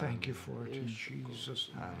 We thank you for it in Jesus'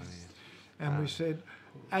 name. And we said,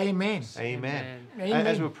 Amen. Amen. Amen.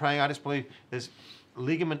 As we're praying, I just believe there's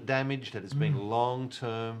ligament damage that has been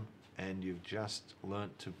long-term, and you've just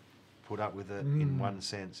learnt to put up with it in one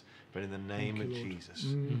sense. But in the name of Jesus,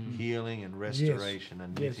 healing and restoration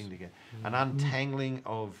and knitting together, an untangling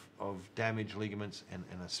of damaged ligaments and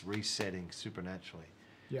a resetting supernaturally.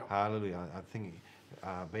 Yeah. Hallelujah. I think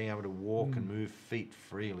being able to walk and move feet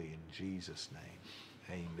freely in Jesus' name.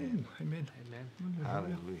 Amen. Amen. Amen.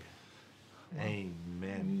 Hallelujah.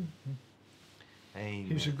 Amen. Amen.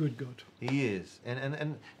 He's a good God. He is.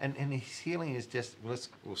 And his healing is just,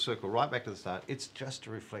 we'll circle right back to the start. It's just a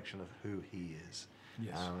reflection of who he is.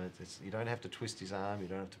 Yes. You don't have to twist his arm. You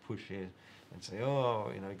don't have to push in and say,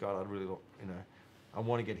 oh, God, I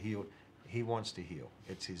want to get healed. He wants to heal.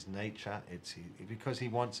 It's his nature. Because he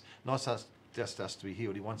wants not just us to be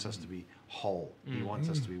healed. He wants us to be whole. He wants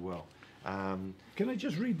us to be well. Can I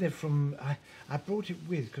just read that from, I brought it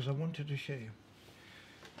with because I wanted to share you.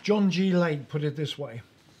 John G. Lake put it this way.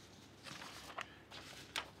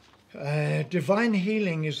 Divine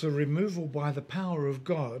healing is the removal by the power of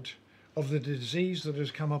God of the disease that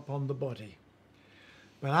has come upon the body.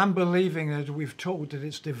 But I'm believing that we've taught that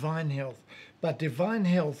it's divine health. But divine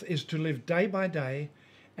health is to live day by day,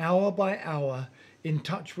 hour by hour, in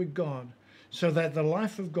touch with God, so that the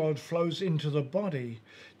life of God flows into the body,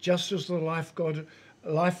 just as the life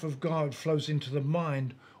of God flows into the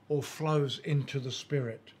mind or flows into the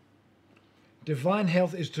spirit. Divine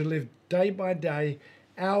health is to live day by day,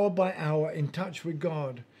 hour by hour, in touch with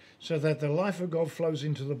God, so that the life of God flows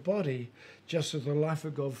into the body, just as the life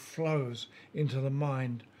of God flows into the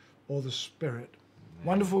mind or the spirit. Yeah.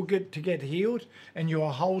 Wonderful to get healed, and you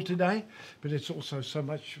are whole today, but it's also so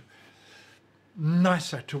much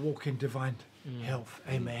nicer to walk in divine health.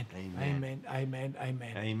 Amen. Amen. Amen.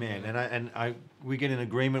 Amen. Amen. And we get in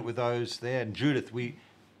agreement with those there. And Judith,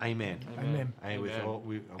 Amen. Amen.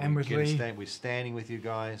 We're standing with you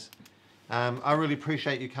guys. I really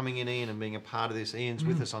appreciate you coming in, Ian, and being a part of this. Ian's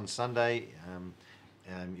with us on Sunday.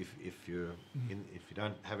 If you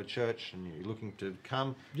don't have a church and you're looking to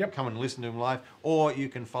come and listen to him live, or you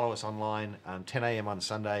can follow us online. 10 a.m. on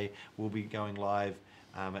Sunday, we'll be going live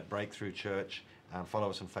at Breakthrough Church. Follow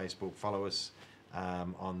us on Facebook. Follow us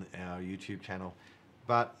on our YouTube channel.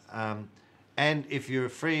 But and if you're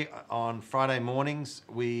free on Friday mornings,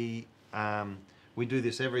 we do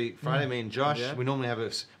this every Friday. Me and Josh. Yeah. We normally have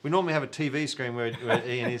a TV screen where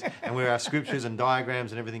Ian is, and where our scriptures and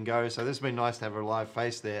diagrams and everything goes. So this has been nice to have a live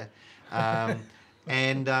face there.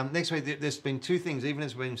 And next week there's been two things. Even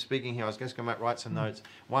as we've been speaking here, I was just going to write some notes.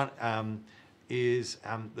 One is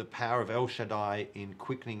the power of El Shaddai in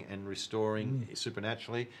quickening and restoring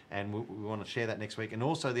supernaturally, and we want to share that next week. And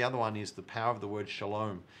also the other one is the power of the word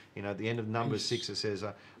shalom. At the end of Numbers 6 it says,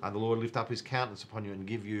 the Lord lift up his countenance upon you and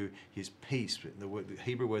give you his peace. The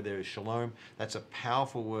Hebrew word there is shalom. That's a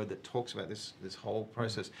powerful word that talks about this whole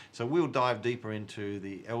process. So we'll dive deeper into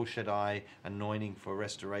the El Shaddai anointing for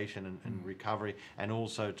restoration and recovery, and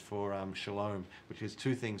also for shalom, which is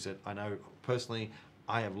two things that I know personally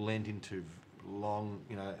I have lent into long,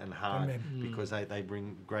 and hard, because they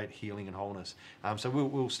bring great healing and wholeness. So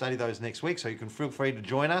we'll study those next week. So you can feel free to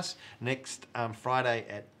join us next Friday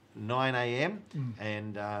at 9 a.m.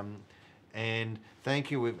 And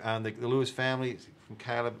thank you, the Lewis family. from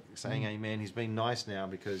Caleb saying amen. He's been nice now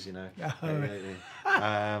because, you know.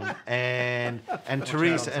 And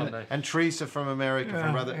Teresa and Teresa from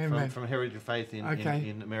America, from Heritage of Faith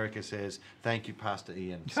in America says, thank you, Pastor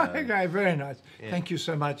Ian. So, okay, very nice. Yeah. Thank you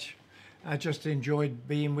so much. I just enjoyed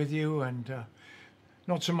being with you, and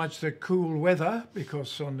not so much the cool weather,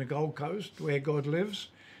 because on the Gold Coast where God lives,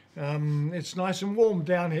 it's nice and warm.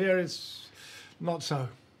 Down here it's not so.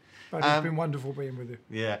 But it's been wonderful being with you.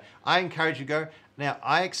 Yeah, I encourage you to go. Now,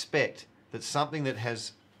 I expect that something that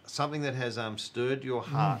has stirred your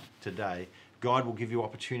heart today, God will give you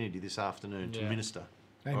opportunity this afternoon to minister.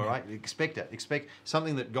 Amen. All right, expect that. Expect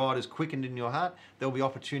something that God has quickened in your heart. There'll be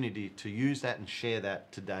opportunity to use that and share that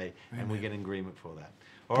today, and we get agreement for that.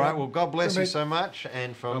 All right. Well, God bless you so much,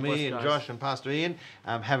 and from me and Josh and Pastor Ian,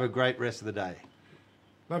 have a great rest of the day.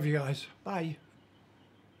 Love you guys. Bye.